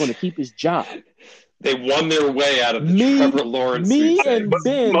 Gaze is going to keep his job. They won their way out of the Trevor Lawrence. Me and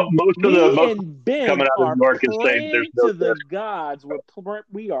Ben coming out of New York is saying there's no to the gods.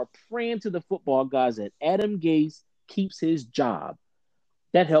 We are praying to the football gods that Adam Gase keeps his job.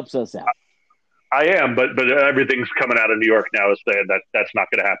 That helps us out. I am, but everything's coming out of New York now is saying that that's not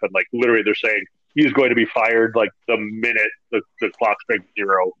going to happen. Like literally, they're saying he's going to be fired like the minute the clock strikes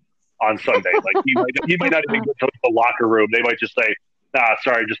 0 on Sunday. Like he might not even get to the locker room. They might just say,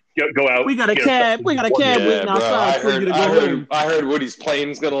 sorry, just go out. We got a cab. We got a cab waiting outside for you to go home. I heard Woody's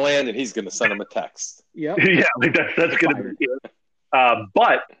plane's going to land, and he's going to send him a text. Yep. Yeah, like that's going to be it.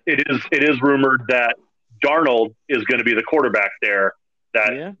 But it is rumored that Darnold is going to be the quarterback there.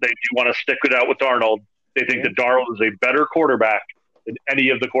 That they do want to stick it out with Darnold. They think that Darnold is a better quarterback than any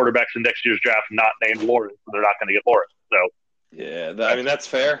of the quarterbacks in next year's draft, not named Lawrence. So they're not going to get Lawrence. So. Yeah, that's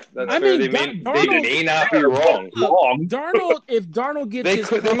fair. That's fair. They may not be wrong. Darnold, if Darnold gets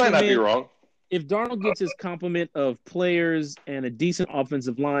they might not be wrong. If Darnold gets his complement of players and a decent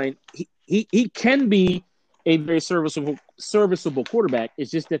offensive line, he can be a very serviceable quarterback.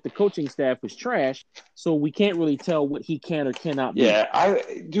 It's just that the coaching staff was trash, so we can't really tell what he can or cannot be. Yeah,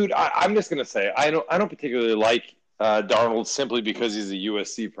 I'm just gonna say I don't particularly like Darnold simply because he's a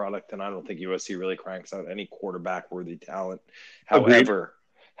USC product, and I don't think USC really cranks out any quarterback-worthy talent. However,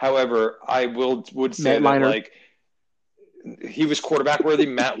 I would say that like he was quarterback-worthy.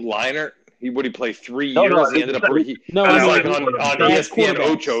 Matt Leinart, he play 3 years? He ended up on ESPN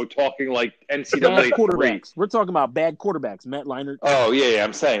Ocho talking like NCAA quarterbacks. We're talking about bad quarterbacks. Matt Leinart. Oh yeah,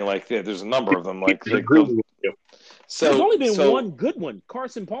 I'm saying like there's a number of them. So there's only been one good one.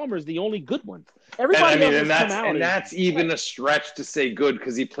 Carson Palmer is the only good one. Everybody else has come out. And that's even a stretch to say good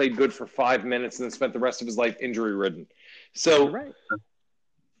because he played good for 5 minutes and then spent the rest of his life injury-ridden. So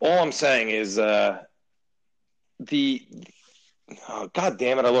all I'm saying is God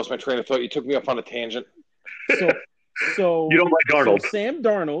damn it, I lost my train of thought. You took me off on a tangent. So you don't like Darnold. So Sam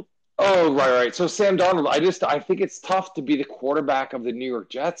Darnold. Oh, right. So Sam Darnold, I think it's tough to be the quarterback of the New York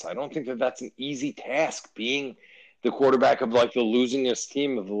Jets. I don't think that's an easy task, being the quarterback of like the losingest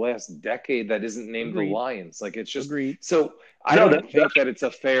team of the last decade that isn't named the Lions. Like it's just so I don't think that it's a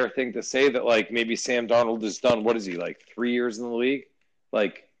fair thing to say that like maybe Sam Darnold is done. What is he, like 3 years in the league?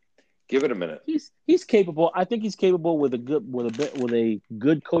 Like give it a minute. He's capable. I think he's capable with a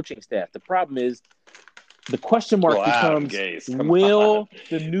good coaching staff. The problem is the question mark becomes: will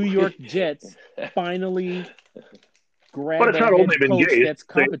the New York Jets finally grab? But it's not only been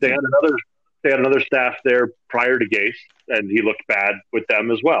Gase. They had another staff there prior to Gase, and he looked bad with them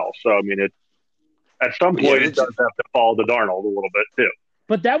as well. So I mean, at some point it does have to fall to Darnold a little bit too.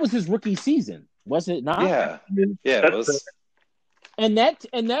 But that was his rookie season, was it not? Yeah, it was. And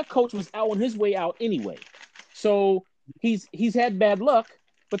that coach was on his way out anyway. So he's had bad luck,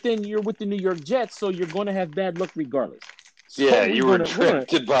 but then you're with the New York Jets, so you're going to have bad luck regardless. So you were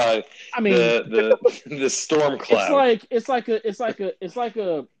drafted by the storm cloud. It's like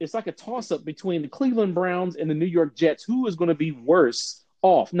a toss up between the Cleveland Browns and the New York Jets. Who is going to be worse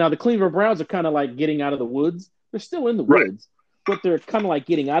off? Now the Cleveland Browns are kind of like getting out of the woods. They're still in the woods, but they're kind of like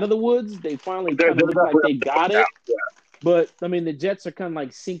getting out of the woods. They finally kind of look like they got it. Yeah. But I mean, the Jets are kind of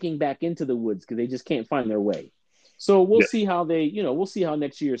like sinking back into the woods because they just can't find their way. So we'll see how we'll see how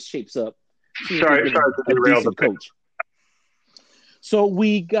next year shapes up. Sorry to derail the coach. So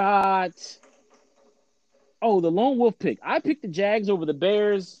we got the lone wolf pick. I picked the Jags over the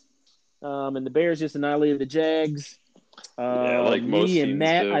Bears, and the Bears just annihilated the Jags. Like most me and teams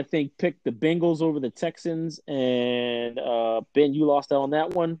Matt, do. I think, picked the Bengals over the Texans, and Ben, you lost out on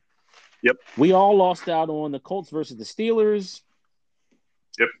that one. Yep. We all lost out on the Colts versus the Steelers.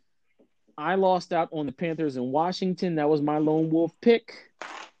 Yep. I lost out on the Panthers in Washington. That was my lone wolf pick.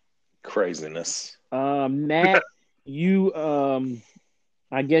 Craziness. Matt, you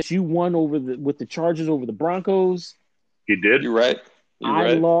I guess you won with the Chargers over the Broncos. You did. You're right.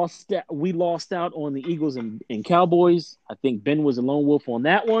 We lost out on the Eagles and Cowboys. I think Ben was a lone wolf on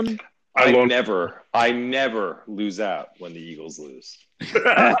that one. I never lose out when the Eagles lose.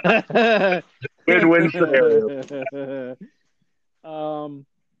 Win-win scenario.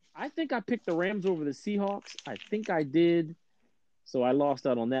 I think I picked the Rams over the Seahawks. I think I did. So I lost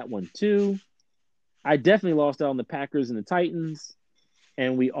out on that one too. I definitely lost out on the Packers and the Titans.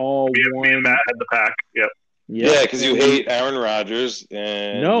 And we all won. Me and Matt had the Pack. Yep. Yeah, because you hate Aaron Rodgers.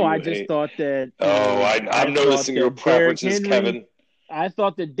 No, I just thought that. I'm noticing your preferences, Kevin. I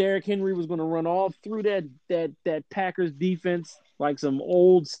thought that Derrick Henry was going to run all through that Packers defense like some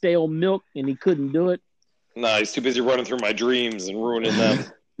old stale milk, and he couldn't do it. No, he's too busy running through my dreams and ruining them.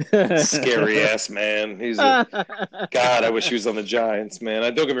 Scary ass man. God, I wish he was on the Giants, man.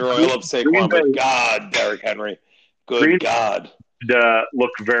 Don't get me wrong, I love Saquon, but God, Derrick Henry. God.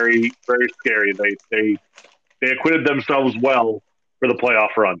 Look very, very scary. They acquitted themselves well for the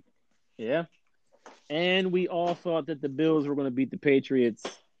playoff run. Yeah. And we all thought that the Bills were going to beat the Patriots.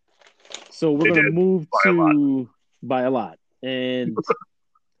 So we're going to move by a lot. And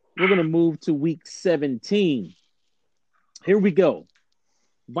we're going to move to week 17. Here we go.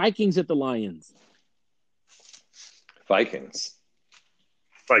 Vikings at the Lions. Vikings.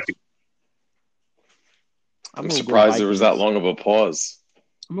 I'm surprised there was that long of a pause.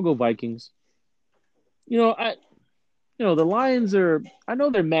 I'm going to go Vikings. The Lions are – I know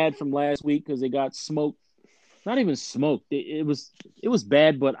they're mad from last week because they got smoked. Not even smoked. It was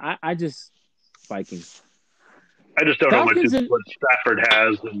bad, but I just – Vikings. I just don't know what Stafford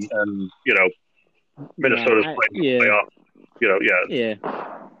has and Minnesota's playing the playoff. Yeah.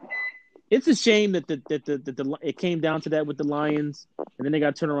 It's a shame that it came down to that with the Lions, and then they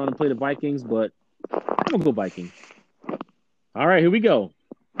got to turn around and play the Vikings, but I'm going to go Vikings. All right, here we go.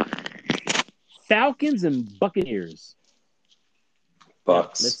 Falcons and Buccaneers.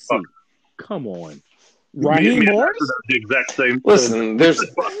 Bucks. Let's see. Come on. Raheem Morris? The exact same. Listen, this is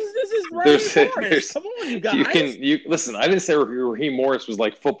Raheem Morris. Come on, you guys. Listen, I didn't say Raheem Morris was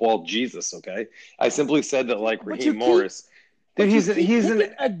like football Jesus, okay? I simply said that Raheem Morris. He's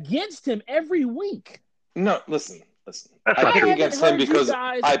against him every week. No, listen. I pick against him because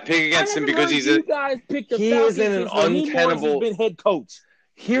he's an untenable head coach.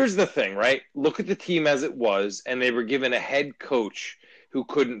 Here's the thing, right? Look at the team as it was, and they were given a head coach who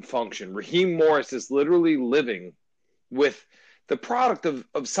couldn't function. Raheem Morris is literally living with the product of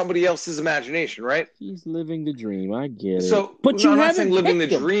somebody else's imagination, right? He's living the dream. I get it. So, but I'm not saying living the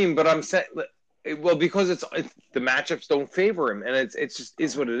dream, but I'm saying, well, because it's the matchups don't favor him, and it's just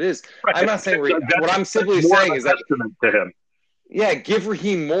is what it is. Right. I'm not saying what I'm simply saying is that to him. Yeah, give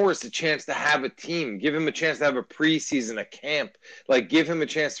Raheem Morris a chance to have a team. Give him a chance to have a preseason, a camp. Give him a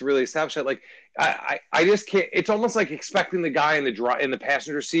chance to really establish that. I just can't. It's almost like expecting the guy in the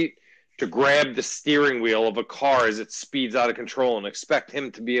passenger seat to grab the steering wheel of a car as it speeds out of control and expect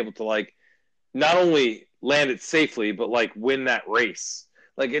him to be able to not only land it safely but win that race.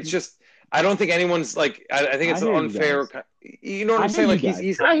 It's just I don't think anyone's I think it's an unfair. You know what I'm saying?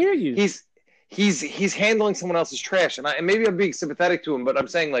 I hear you. He's handling someone else's trash, and maybe I'm being sympathetic to him, but I'm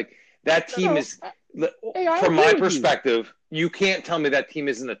saying that team is, from my perspective, you can't tell me that team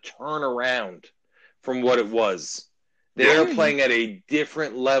isn't a turnaround from what it was. They're playing at a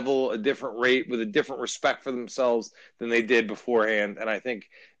different level, a different rate, with a different respect for themselves than they did beforehand, and I think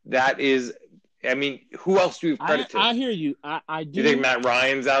that is. I mean, who else do you have credit to? I hear you. I do. You think Matt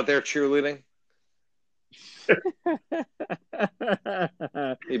Ryan's out there cheerleading? He's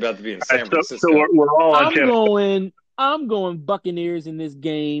about to be in San Francisco. So we're all on I'm going Buccaneers in this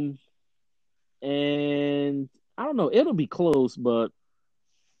game, and I don't know. It'll be close, but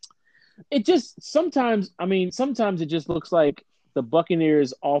it just sometimes it just looks like the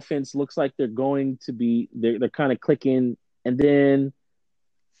Buccaneers offense looks like they're going to be they're kind of clicking, and then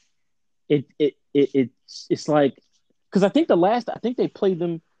it's like because I think they played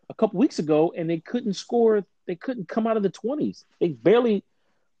them a couple weeks ago and they couldn't score. They couldn't come out of the 20s. They barely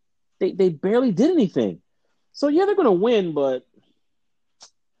did anything. So yeah, they're going to win, but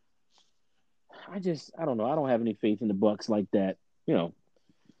I don't know. I don't have any faith in the Bucks like that,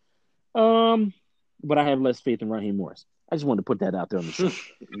 but I have less faith in Raheem Morris. I just wanted to put that out there on the show.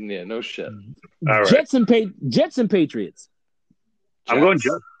 Yeah, no shit. All right. Jets and Patriots. I'm going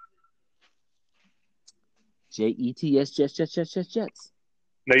Jets. Jets.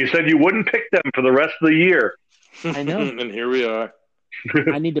 Now, you said you wouldn't pick them for the rest of the year. I know. And here we are.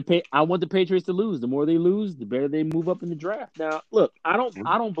 I want the Patriots to lose. The more they lose, the better they move up in the draft. Now, look, I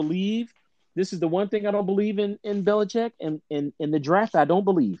don't believe this is the one thing I don't believe in Belichick and in the draft. I don't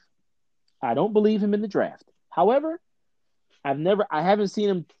believe him in the draft. However, I haven't seen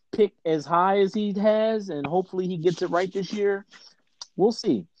him pick as high as he has, and hopefully he gets it right this year. We'll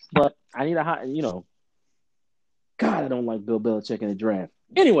see. But I need a high, God, I don't like Bill Belichick in the draft.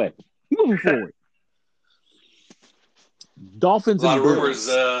 Anyway, moving forward. Dolphins a lot and of Bills. rumors.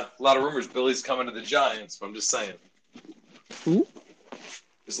 A lot of rumors. Billy's coming to the Giants. But I'm just saying. Who?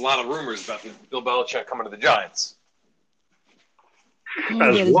 There's a lot of rumors about Bill Belichick coming to the Giants.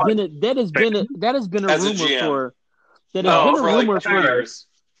 That has been a As a rumor GM. for. That No, has been a for rumor like 2 for. years.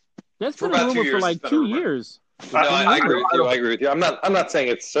 That's For been a about 2 rumor for years, like it's been a 2 rumor. years. No, I agree with you. I'm not saying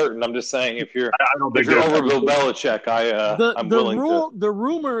it's certain. I'm just saying if you're over Bill Belichick, I'm willing to. The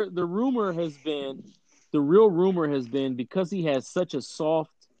rumor has been, the real rumor has been, because he has such a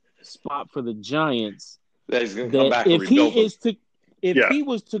soft spot for the Giants, That he's going to come back that and rebuild them. if he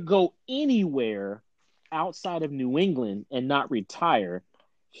was to go anywhere outside of New England and not retire,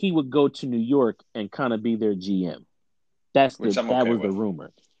 he would go to New York and kind of be their GM. That was the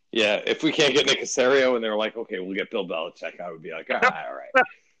rumor. Yeah, if we can't get Nick Caserio and they're like, okay, we'll get Bill Belichick, I would be like, all right.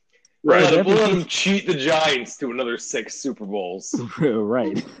 We'll let him cheat the Giants to another 6 Super Bowls.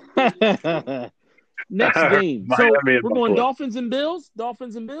 Right. Next game. So we're going Dolphins and Bills?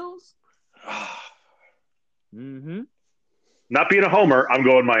 Mm-hmm. Not being a homer, I'm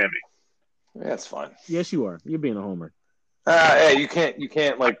going Miami. Yeah, that's fine. Yes, you are. You're being a homer. Hey, you can't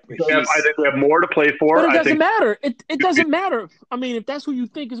like. I think we have more to play for. But it doesn't matter. It doesn't matter. I mean, if that's who you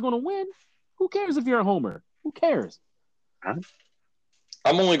think is going to win, who cares if you're a homer? Who cares? I'm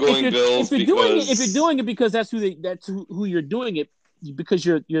only going Bills if you're doing it because that's who you're doing it because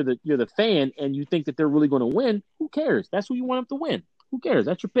you're the fan and you think that they're really going to win. Who cares? That's who you want them to win. Who cares?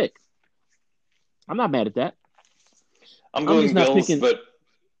 That's your pick. I'm not mad at that. I'm going Bills,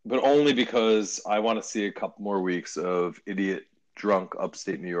 but only because I want to see a couple more weeks of idiot, drunk,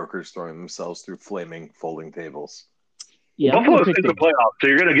 upstate New Yorkers throwing themselves through flaming folding tables. Yeah, Buffalo's in the playoffs, so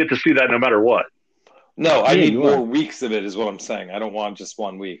you're going to get to see that no matter what. No, I need more weeks of it is what I'm saying. I don't want just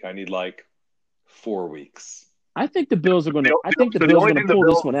 1 week. I need like 4 weeks. I think the Bills are going to. I think the Bills are going to pull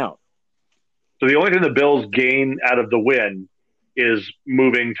this one out. So the only thing the Bills gain out of the win is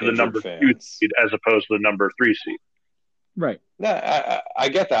moving to the number 2 seed as opposed to the number 3 seed. Right. Yeah, I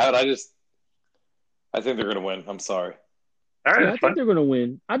get that. I think they're going to win. I'm sorry. All right, I think they're going to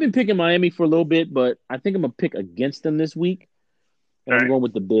win. I've been picking Miami for a little bit, but I think I'm going to pick against them this week. And I'm going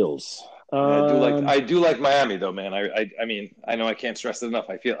with the Bills. I do like Miami though, man. I mean, I know I can't stress it enough.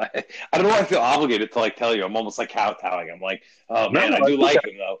 I don't know why I feel obligated to like tell you. I'm almost like kowtowing. I'm like, oh man, I do like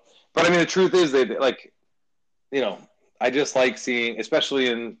them though. But I mean, the truth is, they like, I just like seeing, especially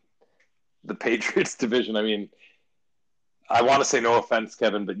in the Patriots division. I mean, I want to say no offense,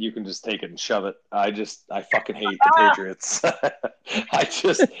 Kevin, but you can just take it and shove it. I fucking hate the Patriots. I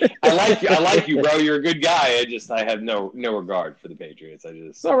like you, bro. You're a good guy. I have no regard for the Patriots.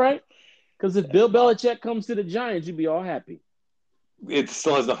 It's all right. Because if Bill Belichick comes to the Giants, you'd be all happy. It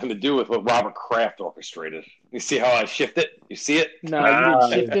still has nothing to do with what Robert Kraft orchestrated. You see how I shift it? You see it? No, you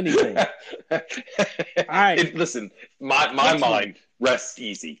didn't shift anything. All right. Listen, my mind rests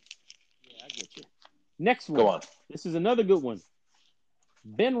easy. Yeah, I get you. Next one. Go on. This is another good one.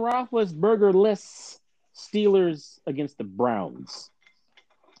 Ben Roethlisberger-less Steelers against the Browns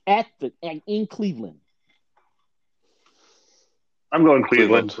in Cleveland. I'm going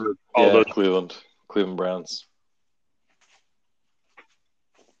Cleveland. For all those. Cleveland Browns.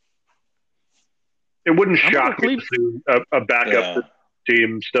 It wouldn't shock me to see a backup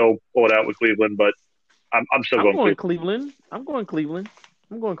team still pull it out with Cleveland, but I'm still going Cleveland. I'm going Cleveland.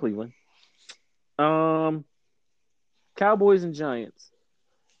 Cowboys and Giants.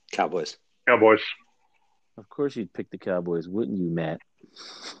 Cowboys. Of course you'd pick the Cowboys, wouldn't you, Matt?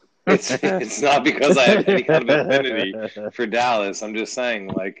 It's not because I have any kind of affinity for Dallas. I'm just saying,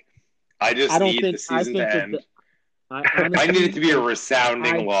 like, I need the season to end. I need it to be a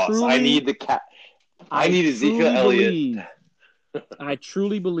resounding loss. I need Ezekiel Elliott. I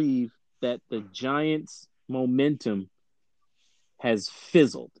truly believe that the Giants' momentum has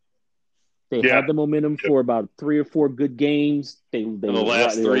fizzled. They had the momentum for about 3 or 4 good games. They the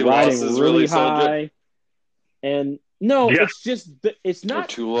last were 3 riding losses really sold high. you? And no, it's just it's not or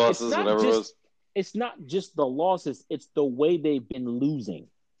 2 losses, whatever it was. It's not just the losses; it's the way they've been losing,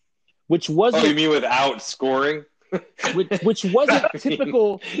 which wasn't. Oh, you mean without scoring? which wasn't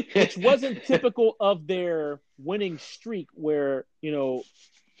typical. Which wasn't typical of their winning streak, where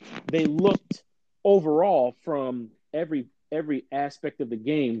they looked overall from every aspect of the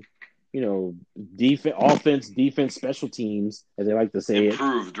game. Defense, offense, defense, special teams, as they like to say,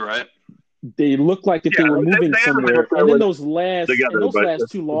 improved, right? They looked like if they were moving somewhere. And then those last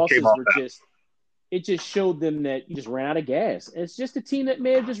 2 losses were it just showed them that you just ran out of gas. And it's just a team that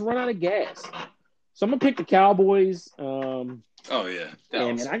may have just run out of gas. So I'm gonna pick the Cowboys. Oh yeah,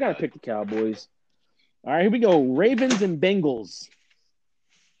 and I gotta pick the Cowboys. All right, here we go. Ravens and Bengals.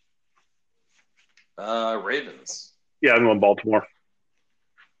 Ravens. Yeah, I'm going Baltimore.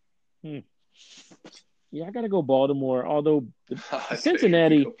 Yeah, I gotta go Baltimore. Although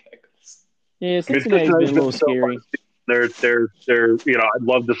Cincinnati, Cincinnati's been a little scary. They're I'd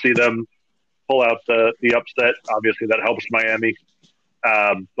love to see them pull out the upset. Obviously, that helps Miami.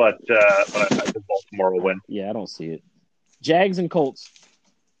 But I think Baltimore will win. Yeah, I don't see it. Jags and Colts.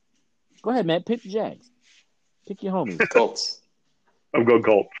 Go ahead, Matt. Pick the Jags. Pick your homies. Colts. I'm going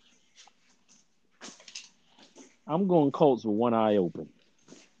Colts. I'm going Colts with one eye open.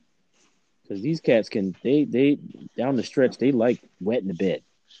 Because these cats they down the stretch, they like wet in the bed.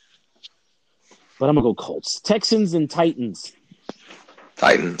 But I'm going to go Colts. Texans and Titans.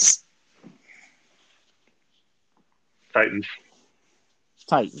 Titans.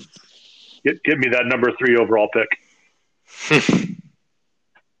 Give me that number 3 overall pick.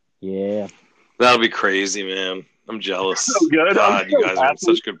 Yeah. That'll be crazy, man. I'm jealous. So good. God, you guys are in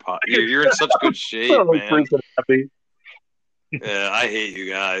such good You're in such good shape, man. Yeah, I hate you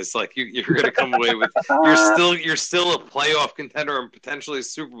guys. Like you're gonna come away with you're still a playoff contender and potentially a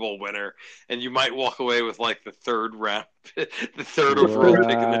Super Bowl winner, and you might walk away with like the 3rd round, the 3rd overall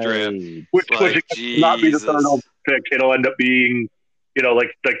pick in the draft. Which will not be the 3rd overall pick. It'll end up being,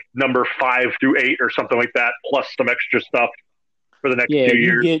 like number 5 through 8 or something like that, plus some extra stuff for the next 2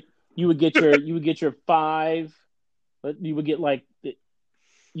 years. You would get your 5, but you would get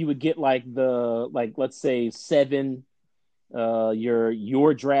let's say 7.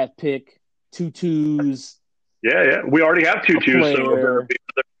 Your draft pick, 2 2s. Yeah. We already have 2 2s.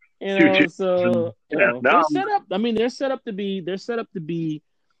 So they're set up. I mean, they're set up to be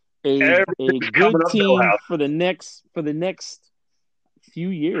a good team for the next few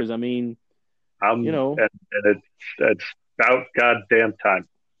years. I mean, and it's about goddamn time.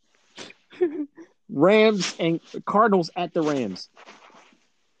 Rams and Cardinals at the Rams.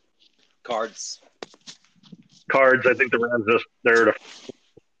 Cards. I think the Rams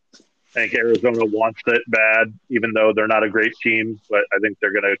I think Arizona wants it bad, even though they're not a great team, but I think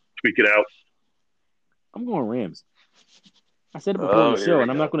they're going to tweak it out. I'm going Rams. I said it before in the show, and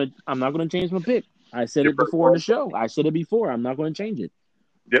I'm not going to change my pick. I said it before in the show. I said it before. I'm not going to change it.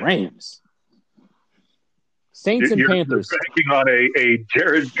 Yep. Rams. Saints and Panthers. You're banking on a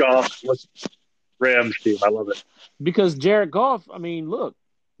Jared Goff Rams team. I love it. Because Jared Goff, I mean, look,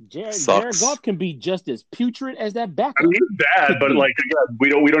 Jared Goff can be just as putrid as that backup. I mean, he's bad, but again, we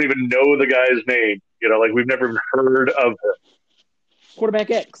don't even know the guy's name. We've never even heard of him. Quarterback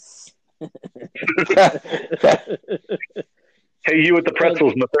X. Hey, you with the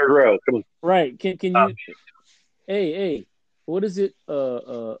pretzels in the 3rd row. Come on. Right? Can you? Hey, what is it? I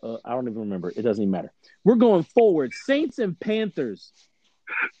don't even remember. It doesn't even matter. We're going forward. Saints and Panthers.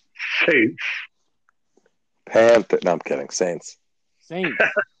 Saints. Panther. No, I'm kidding. Saints.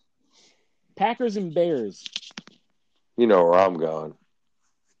 Packers and Bears. You know where I'm going.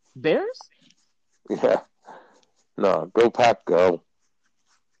 Bears? Yeah. No, go Pack, go.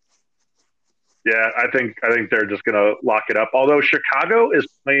 Yeah, I think they're just going to lock it up. Although Chicago is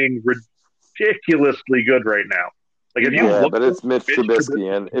playing ridiculously good right now. But it's Mitch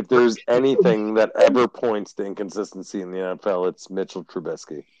Trubisky, and if there's anything that ever points to inconsistency in the NFL, it's Mitchell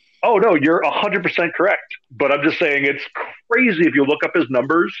Trubisky. Oh, no, you're 100% correct. But I'm just saying it's crazy if you look up his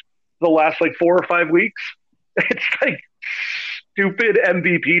numbers the last 4 or 5 weeks. It's stupid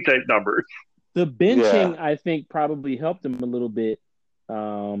MVP type numbers. The benching, I think, probably helped him a little bit. I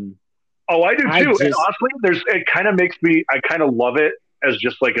do too. And honestly, it kind of makes me, I kind of love it as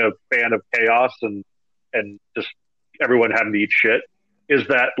just a fan of chaos and just everyone having to eat shit, is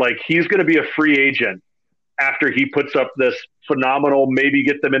that he's going to be a free agent after he puts up this phenomenal, maybe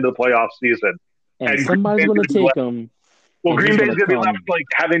get them into the playoff season. And somebody's going to take him. Well, Green Bay's going to be left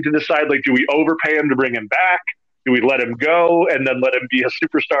having to decide, do we overpay him to bring him back? Do we let him go and then let him be a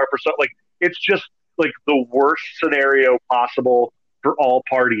superstar for something? It's just like the worst scenario possible for all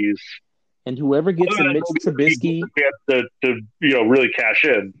parties. And whoever gets a Mitch Trubisky, to really cash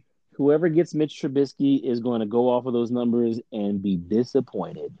in. Whoever gets Mitch Trubisky is going to go off of those numbers and be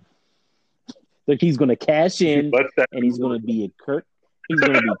disappointed. Like he's going to cash in, and he's going to be Kirk. He's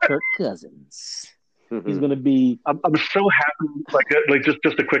going to be Kirk Cousins. He's going to be. I'm so happy. Like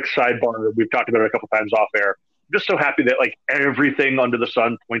just a quick sidebar that we've talked about it a couple times off air. I'm just so happy that like everything under the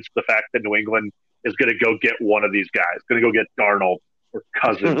sun points to the fact that New England is going to go get one of these guys. Going to go get Darnold or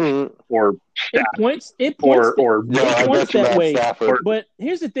Cousins or Stafford. It points that way. Stafford. But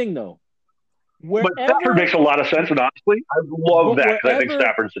here's the thing, though. But Stafford makes a lot of sense, and honestly, I love that because I think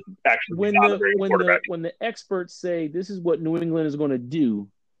Stafford's actually not a very good quarterback. When the experts say this is what New England is going to do,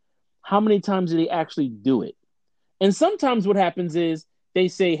 how many times do they actually do it? And sometimes what happens is they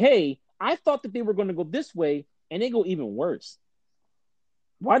say, hey, I thought that they were going to go this way, and they go even worse.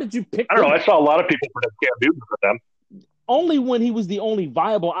 Why did you pick I don't know. I saw a lot of people predict Cam Newton for them. Only when he was the only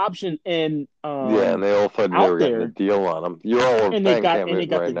viable option, and and they all thought they were getting a deal on him. You're all paying Cam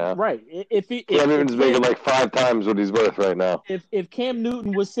Newton right now. Right. Cam Newton's making like 5 times what he's worth right now. If Cam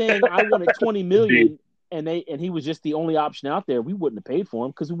Newton was saying I wanted $20 million and he was just the only option out there, we wouldn't have paid for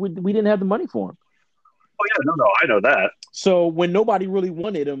him because we didn't have the money for him. Oh yeah, no, I know that. So when nobody really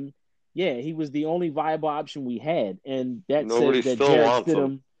wanted him, yeah, he was the only viable option we had, and that Nobody says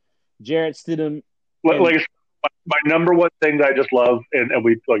that Jarrett Stidham. Like my number one thing that I just love, and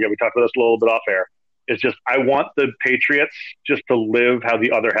we talked about this a little bit off air, is just I want the Patriots just to live how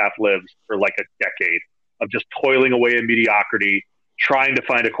the other half lives for like a decade of just toiling away in mediocrity, trying to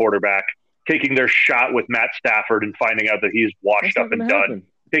find a quarterback, taking their shot with Matt Stafford and finding out that he's washed up and done,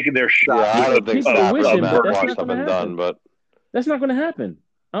 taking their shot. Yeah, I don't think Stafford's washed up and done, but that's not going to happen.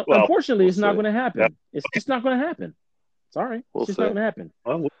 Unfortunately, it's not going to happen. Yep. It's just not going to happen. Sorry, it's just not going to happen.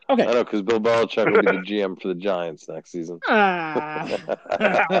 Well, okay. I know, because Bill Belichick will be the GM for the Giants next season.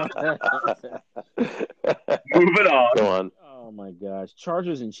 Moving on. Go on. Oh, my gosh.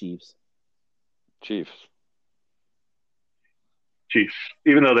 Chargers and Chiefs. Chiefs.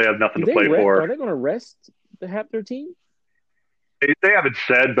 Even though they have nothing to play for. Are they going to rest half their team? They haven't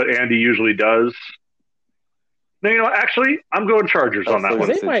said, but Andy usually does. No, actually, I'm going Chargers on that one.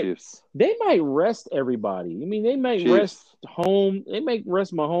 They might rest everybody. I mean, they might rest home. They might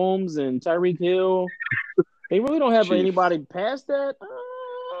rest Mahomes and Tyreek Hill. They really don't have anybody past that.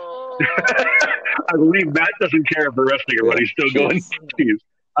 I believe Matt doesn't care if they're resting or what. He's still going Chiefs.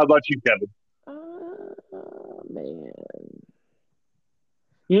 How about you, Kevin? Man.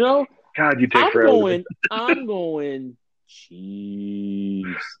 You know, God, you take forever. I'm going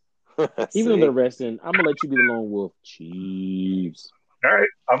Chiefs. Even though they're resting, I'm going to let you be the lone wolf. Chiefs. All right.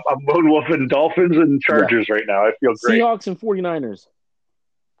 I'm lone wolf and Dolphins and Chargers right now. I feel great. Seahawks and 49ers.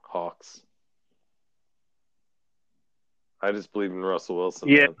 Hawks. I just believe in Russell Wilson.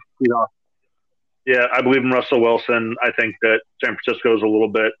 Yeah. Yeah, I believe in Russell Wilson. I think that San Francisco is a little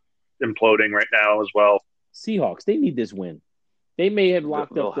bit imploding right now as well. Seahawks, they need this win. They may have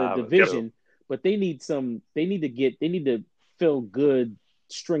locked up the division, but they need to feel good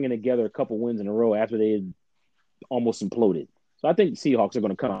stringing together a couple wins in a row after they had almost imploded. So I think the Seahawks are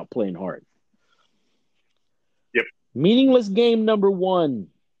going to come out playing hard. Yep. Meaningless game number 1.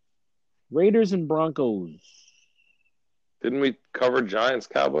 Raiders and Broncos. Didn't we cover Giants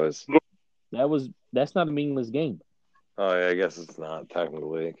Cowboys? That's not a meaningless game. Oh yeah, I guess it's not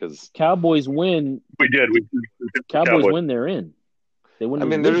technically because Cowboys win. We did. Cowboys win. They're in. They win. I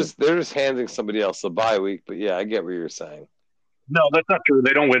mean, they're just handing somebody else a bye week. But yeah, I get what you're saying. No, that's not true.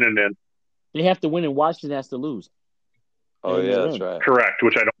 They don't win and in. They have to win, and Washington has to lose. Oh yeah, that's right. Correct,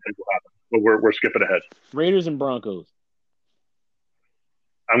 which I don't think will happen. But we're skipping ahead. Raiders and Broncos.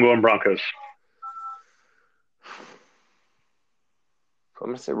 I'm going Broncos. I'm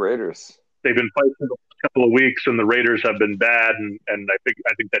gonna say Raiders. They've been fighting for a couple of weeks, and the Raiders have been bad, and I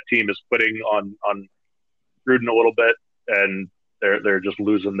think that team is quitting on Gruden a little bit, and they're just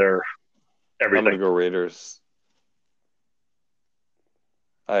losing their everything. I'm gonna go Raiders.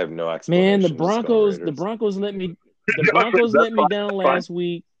 I have no explanation. Man, the Broncos let me down last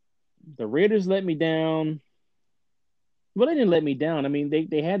week. The Raiders let me down. Well, they didn't let me down. I mean,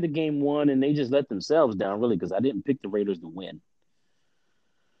 they had the game won, and they just let themselves down, really, because I didn't pick the Raiders to win.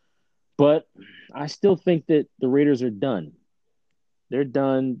 But I still think that the Raiders are done. They're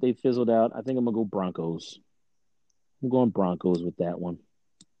done. They fizzled out. I think I'm going to go Broncos. I'm going Broncos with that one.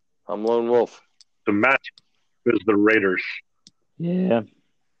 I'm Lone Wolf. The match is the Raiders. Yeah.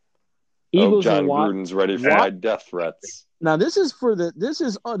 Eagles John and Gruden's ready for my death threats. Now this is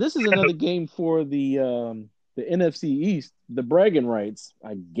another game for the NFC East, the bragging rights,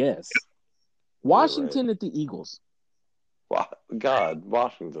 I guess. Washington at the Eagles. God,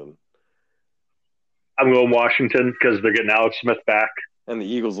 Washington. I'm going Washington because they're getting Alex Smith back. And the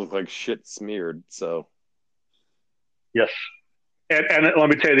Eagles look like shit smeared, so. Yes. And let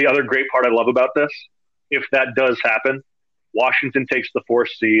me tell you the other great part I love about this. If that does happen, Washington takes the 4th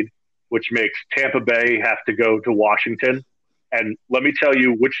seed, which makes Tampa Bay have to go to Washington. And let me tell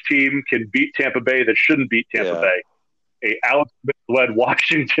you which team can beat Tampa Bay that shouldn't beat Tampa Bay. A Alex Smith-led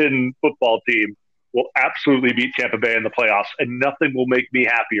Washington football team will absolutely beat Tampa Bay in the playoffs, and nothing will make me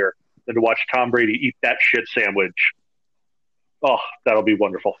happier than to watch Tom Brady eat that shit sandwich. Oh, that'll be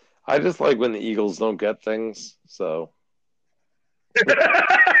wonderful. I just like when the Eagles don't get things, so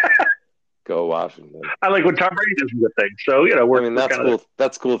go Washington. I like when Tom Brady doesn't get things, so that's cool.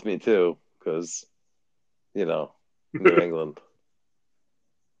 That's cool with me too, because New England.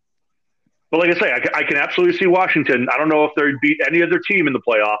 But like I say, I can absolutely see Washington. I don't know if they beat any other team in the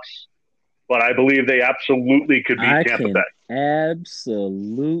playoffs, but I believe they absolutely could beat Tampa Bay.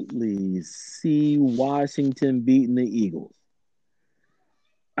 Absolutely see Washington beating the Eagles.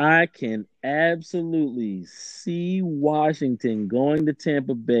 I can absolutely see Washington going to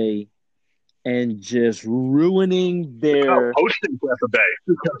Tampa Bay and just ruining their hosting Tampa Bay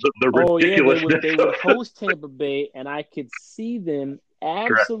because of the ridiculousness. They would host Tampa Bay, and I could see them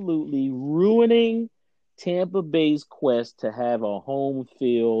absolutely ruining Tampa Bay's quest to have a home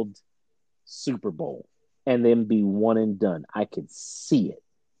field Super Bowl and then be one and done. I could see it.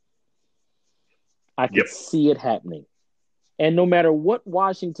 I could see it happening. And no matter what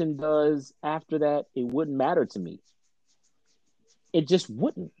Washington does after that, it wouldn't matter to me. It just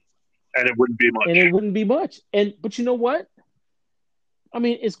wouldn't. And it wouldn't be much. But you know what? I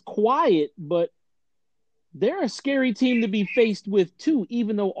mean, it's quiet, but they're a scary team to be faced with too,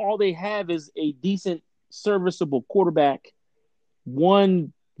 even though all they have is a decent, serviceable quarterback,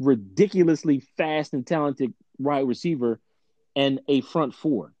 one ridiculously fast and talented wide receiver, and a front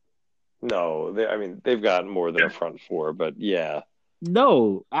 4. No, they've got more than a front 4, but yeah.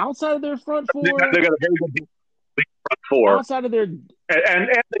 No, outside of their front 4, they got a very good front 4. Outside of their and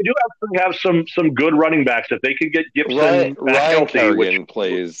they do actually have some good running backs. If they could get Gibson Ryan healthy, Kerrigan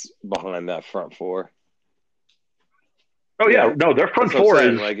plays behind that front 4. Oh yeah, no, their front 4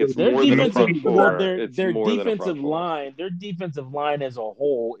 is it's more than a front 4. Their defensive line, as a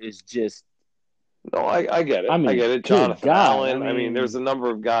whole is just. No, I get it. I get it. Jonathan Allen. There's a number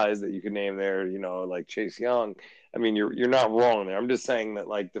of guys that you can name there. Like Chase Young. You're not wrong there. I'm just saying that,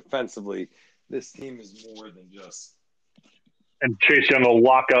 like, defensively, this team is more than just. And Chase Young will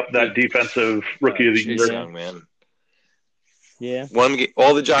lock up that defensive rookie of the year. Chase Young, man. Yeah.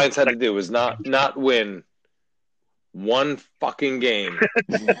 All the Giants had to do was not win one fucking game,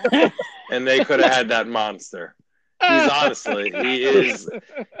 and they could have had that monster. He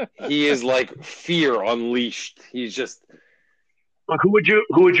is like fear unleashed. He's just. But who would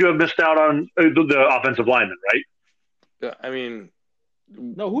you have missed out on the offensive lineman, right?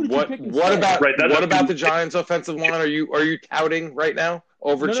 No, who did you pick instead? What about the Giants' offensive line? Are you touting right now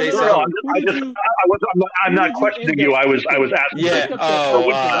over Chase Young? I'm not questioning you. I was asking. Yeah.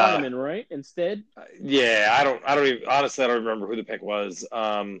 Lineman, right? Instead. Yeah, I don't remember who the pick was.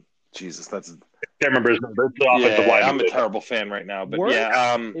 Jesus, can't remember his name. It's the offensive lineman. I'm a terrible fan right now, but Works?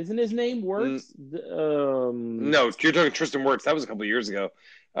 yeah. Isn't his name Works? No, you're talking Tristan Wirfs. That was a couple of years ago.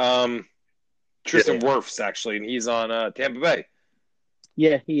 Tristan Wirfs, actually, and he's on Tampa Bay.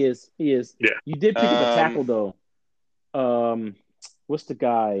 Yeah, he is. Yeah. You did pick up a tackle, though. What's the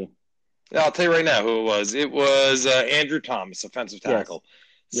guy? I'll tell you right now who it was. It was Andrew Thomas, offensive tackle.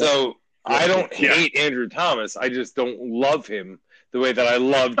 Yes. So I don't hate Andrew Thomas. I just don't love him the way that I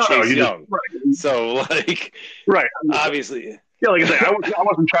love Chase Young. Right. So, obviously. Yeah, like I said, I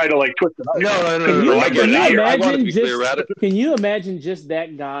wasn't trying to twist it up. No. I get it. I want to be clear about it. Can you imagine just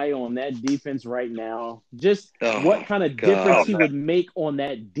that guy on that defense right now? Just what kind of difference he would make on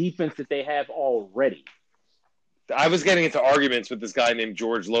that defense that they have already? I was getting into arguments with this guy named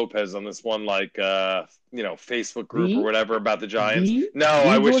George Lopez on this one, Facebook group or whatever about the Giants.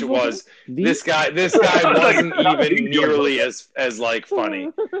 I wish it was. This guy wasn't even nearly as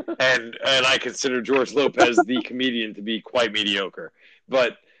funny, and I consider George Lopez, the comedian, to be quite mediocre.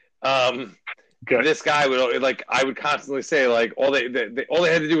 But this guy would I would constantly say all they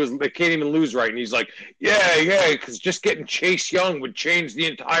had to do was they can't even lose right, and he's like, yeah, because just getting Chase Young would change the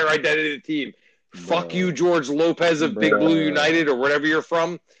entire identity of the team. Fuck you, George Lopez of Big Blue United or wherever you're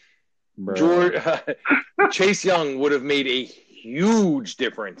from. Chase Young would have made a huge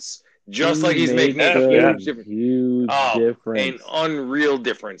difference, just like he's making a huge difference. An unreal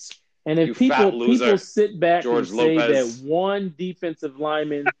difference. And if people sit back and say that one defensive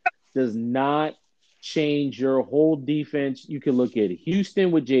lineman does not change your whole defense. You can look at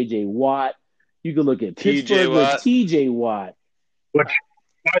Houston with J.J. Watt. You can look at Pittsburgh with T.J. Watt. Which,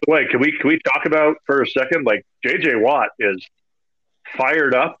 by the way, can we talk about for a second? Like, J.J. Watt is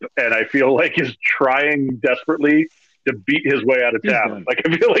fired up, and I feel like is trying desperately to beat his way out of town. Like,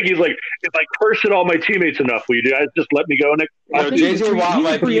 I feel like he's like cursing all my teammates enough. Will you guys just let me go next? J.J. Watt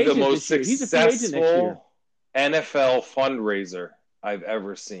might be the most successful NFL fundraiser I've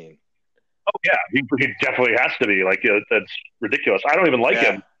ever seen. Oh yeah, he definitely has to be. Like, that's ridiculous. I don't even like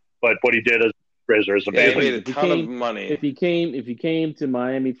him, but what he did as fundraiser is amazing. He made a ton of money. If he came to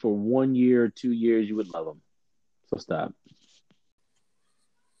Miami for 1 year, 2 years, you would love him. So stop.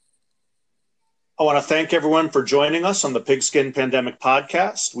 I want to thank everyone for joining us on the Pigskin Pandemic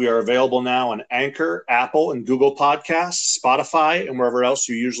Podcast. We are available now on Anchor, Apple, and Google Podcasts, Spotify, and wherever else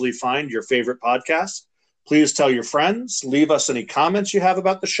you usually find your favorite podcasts. Please tell your friends, leave us any comments you have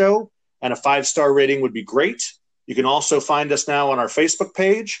about the show, and a 5-star rating would be great. You can also find us now on our Facebook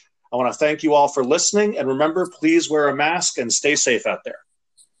page. I want to thank you all for listening, and remember, please wear a mask and stay safe out there.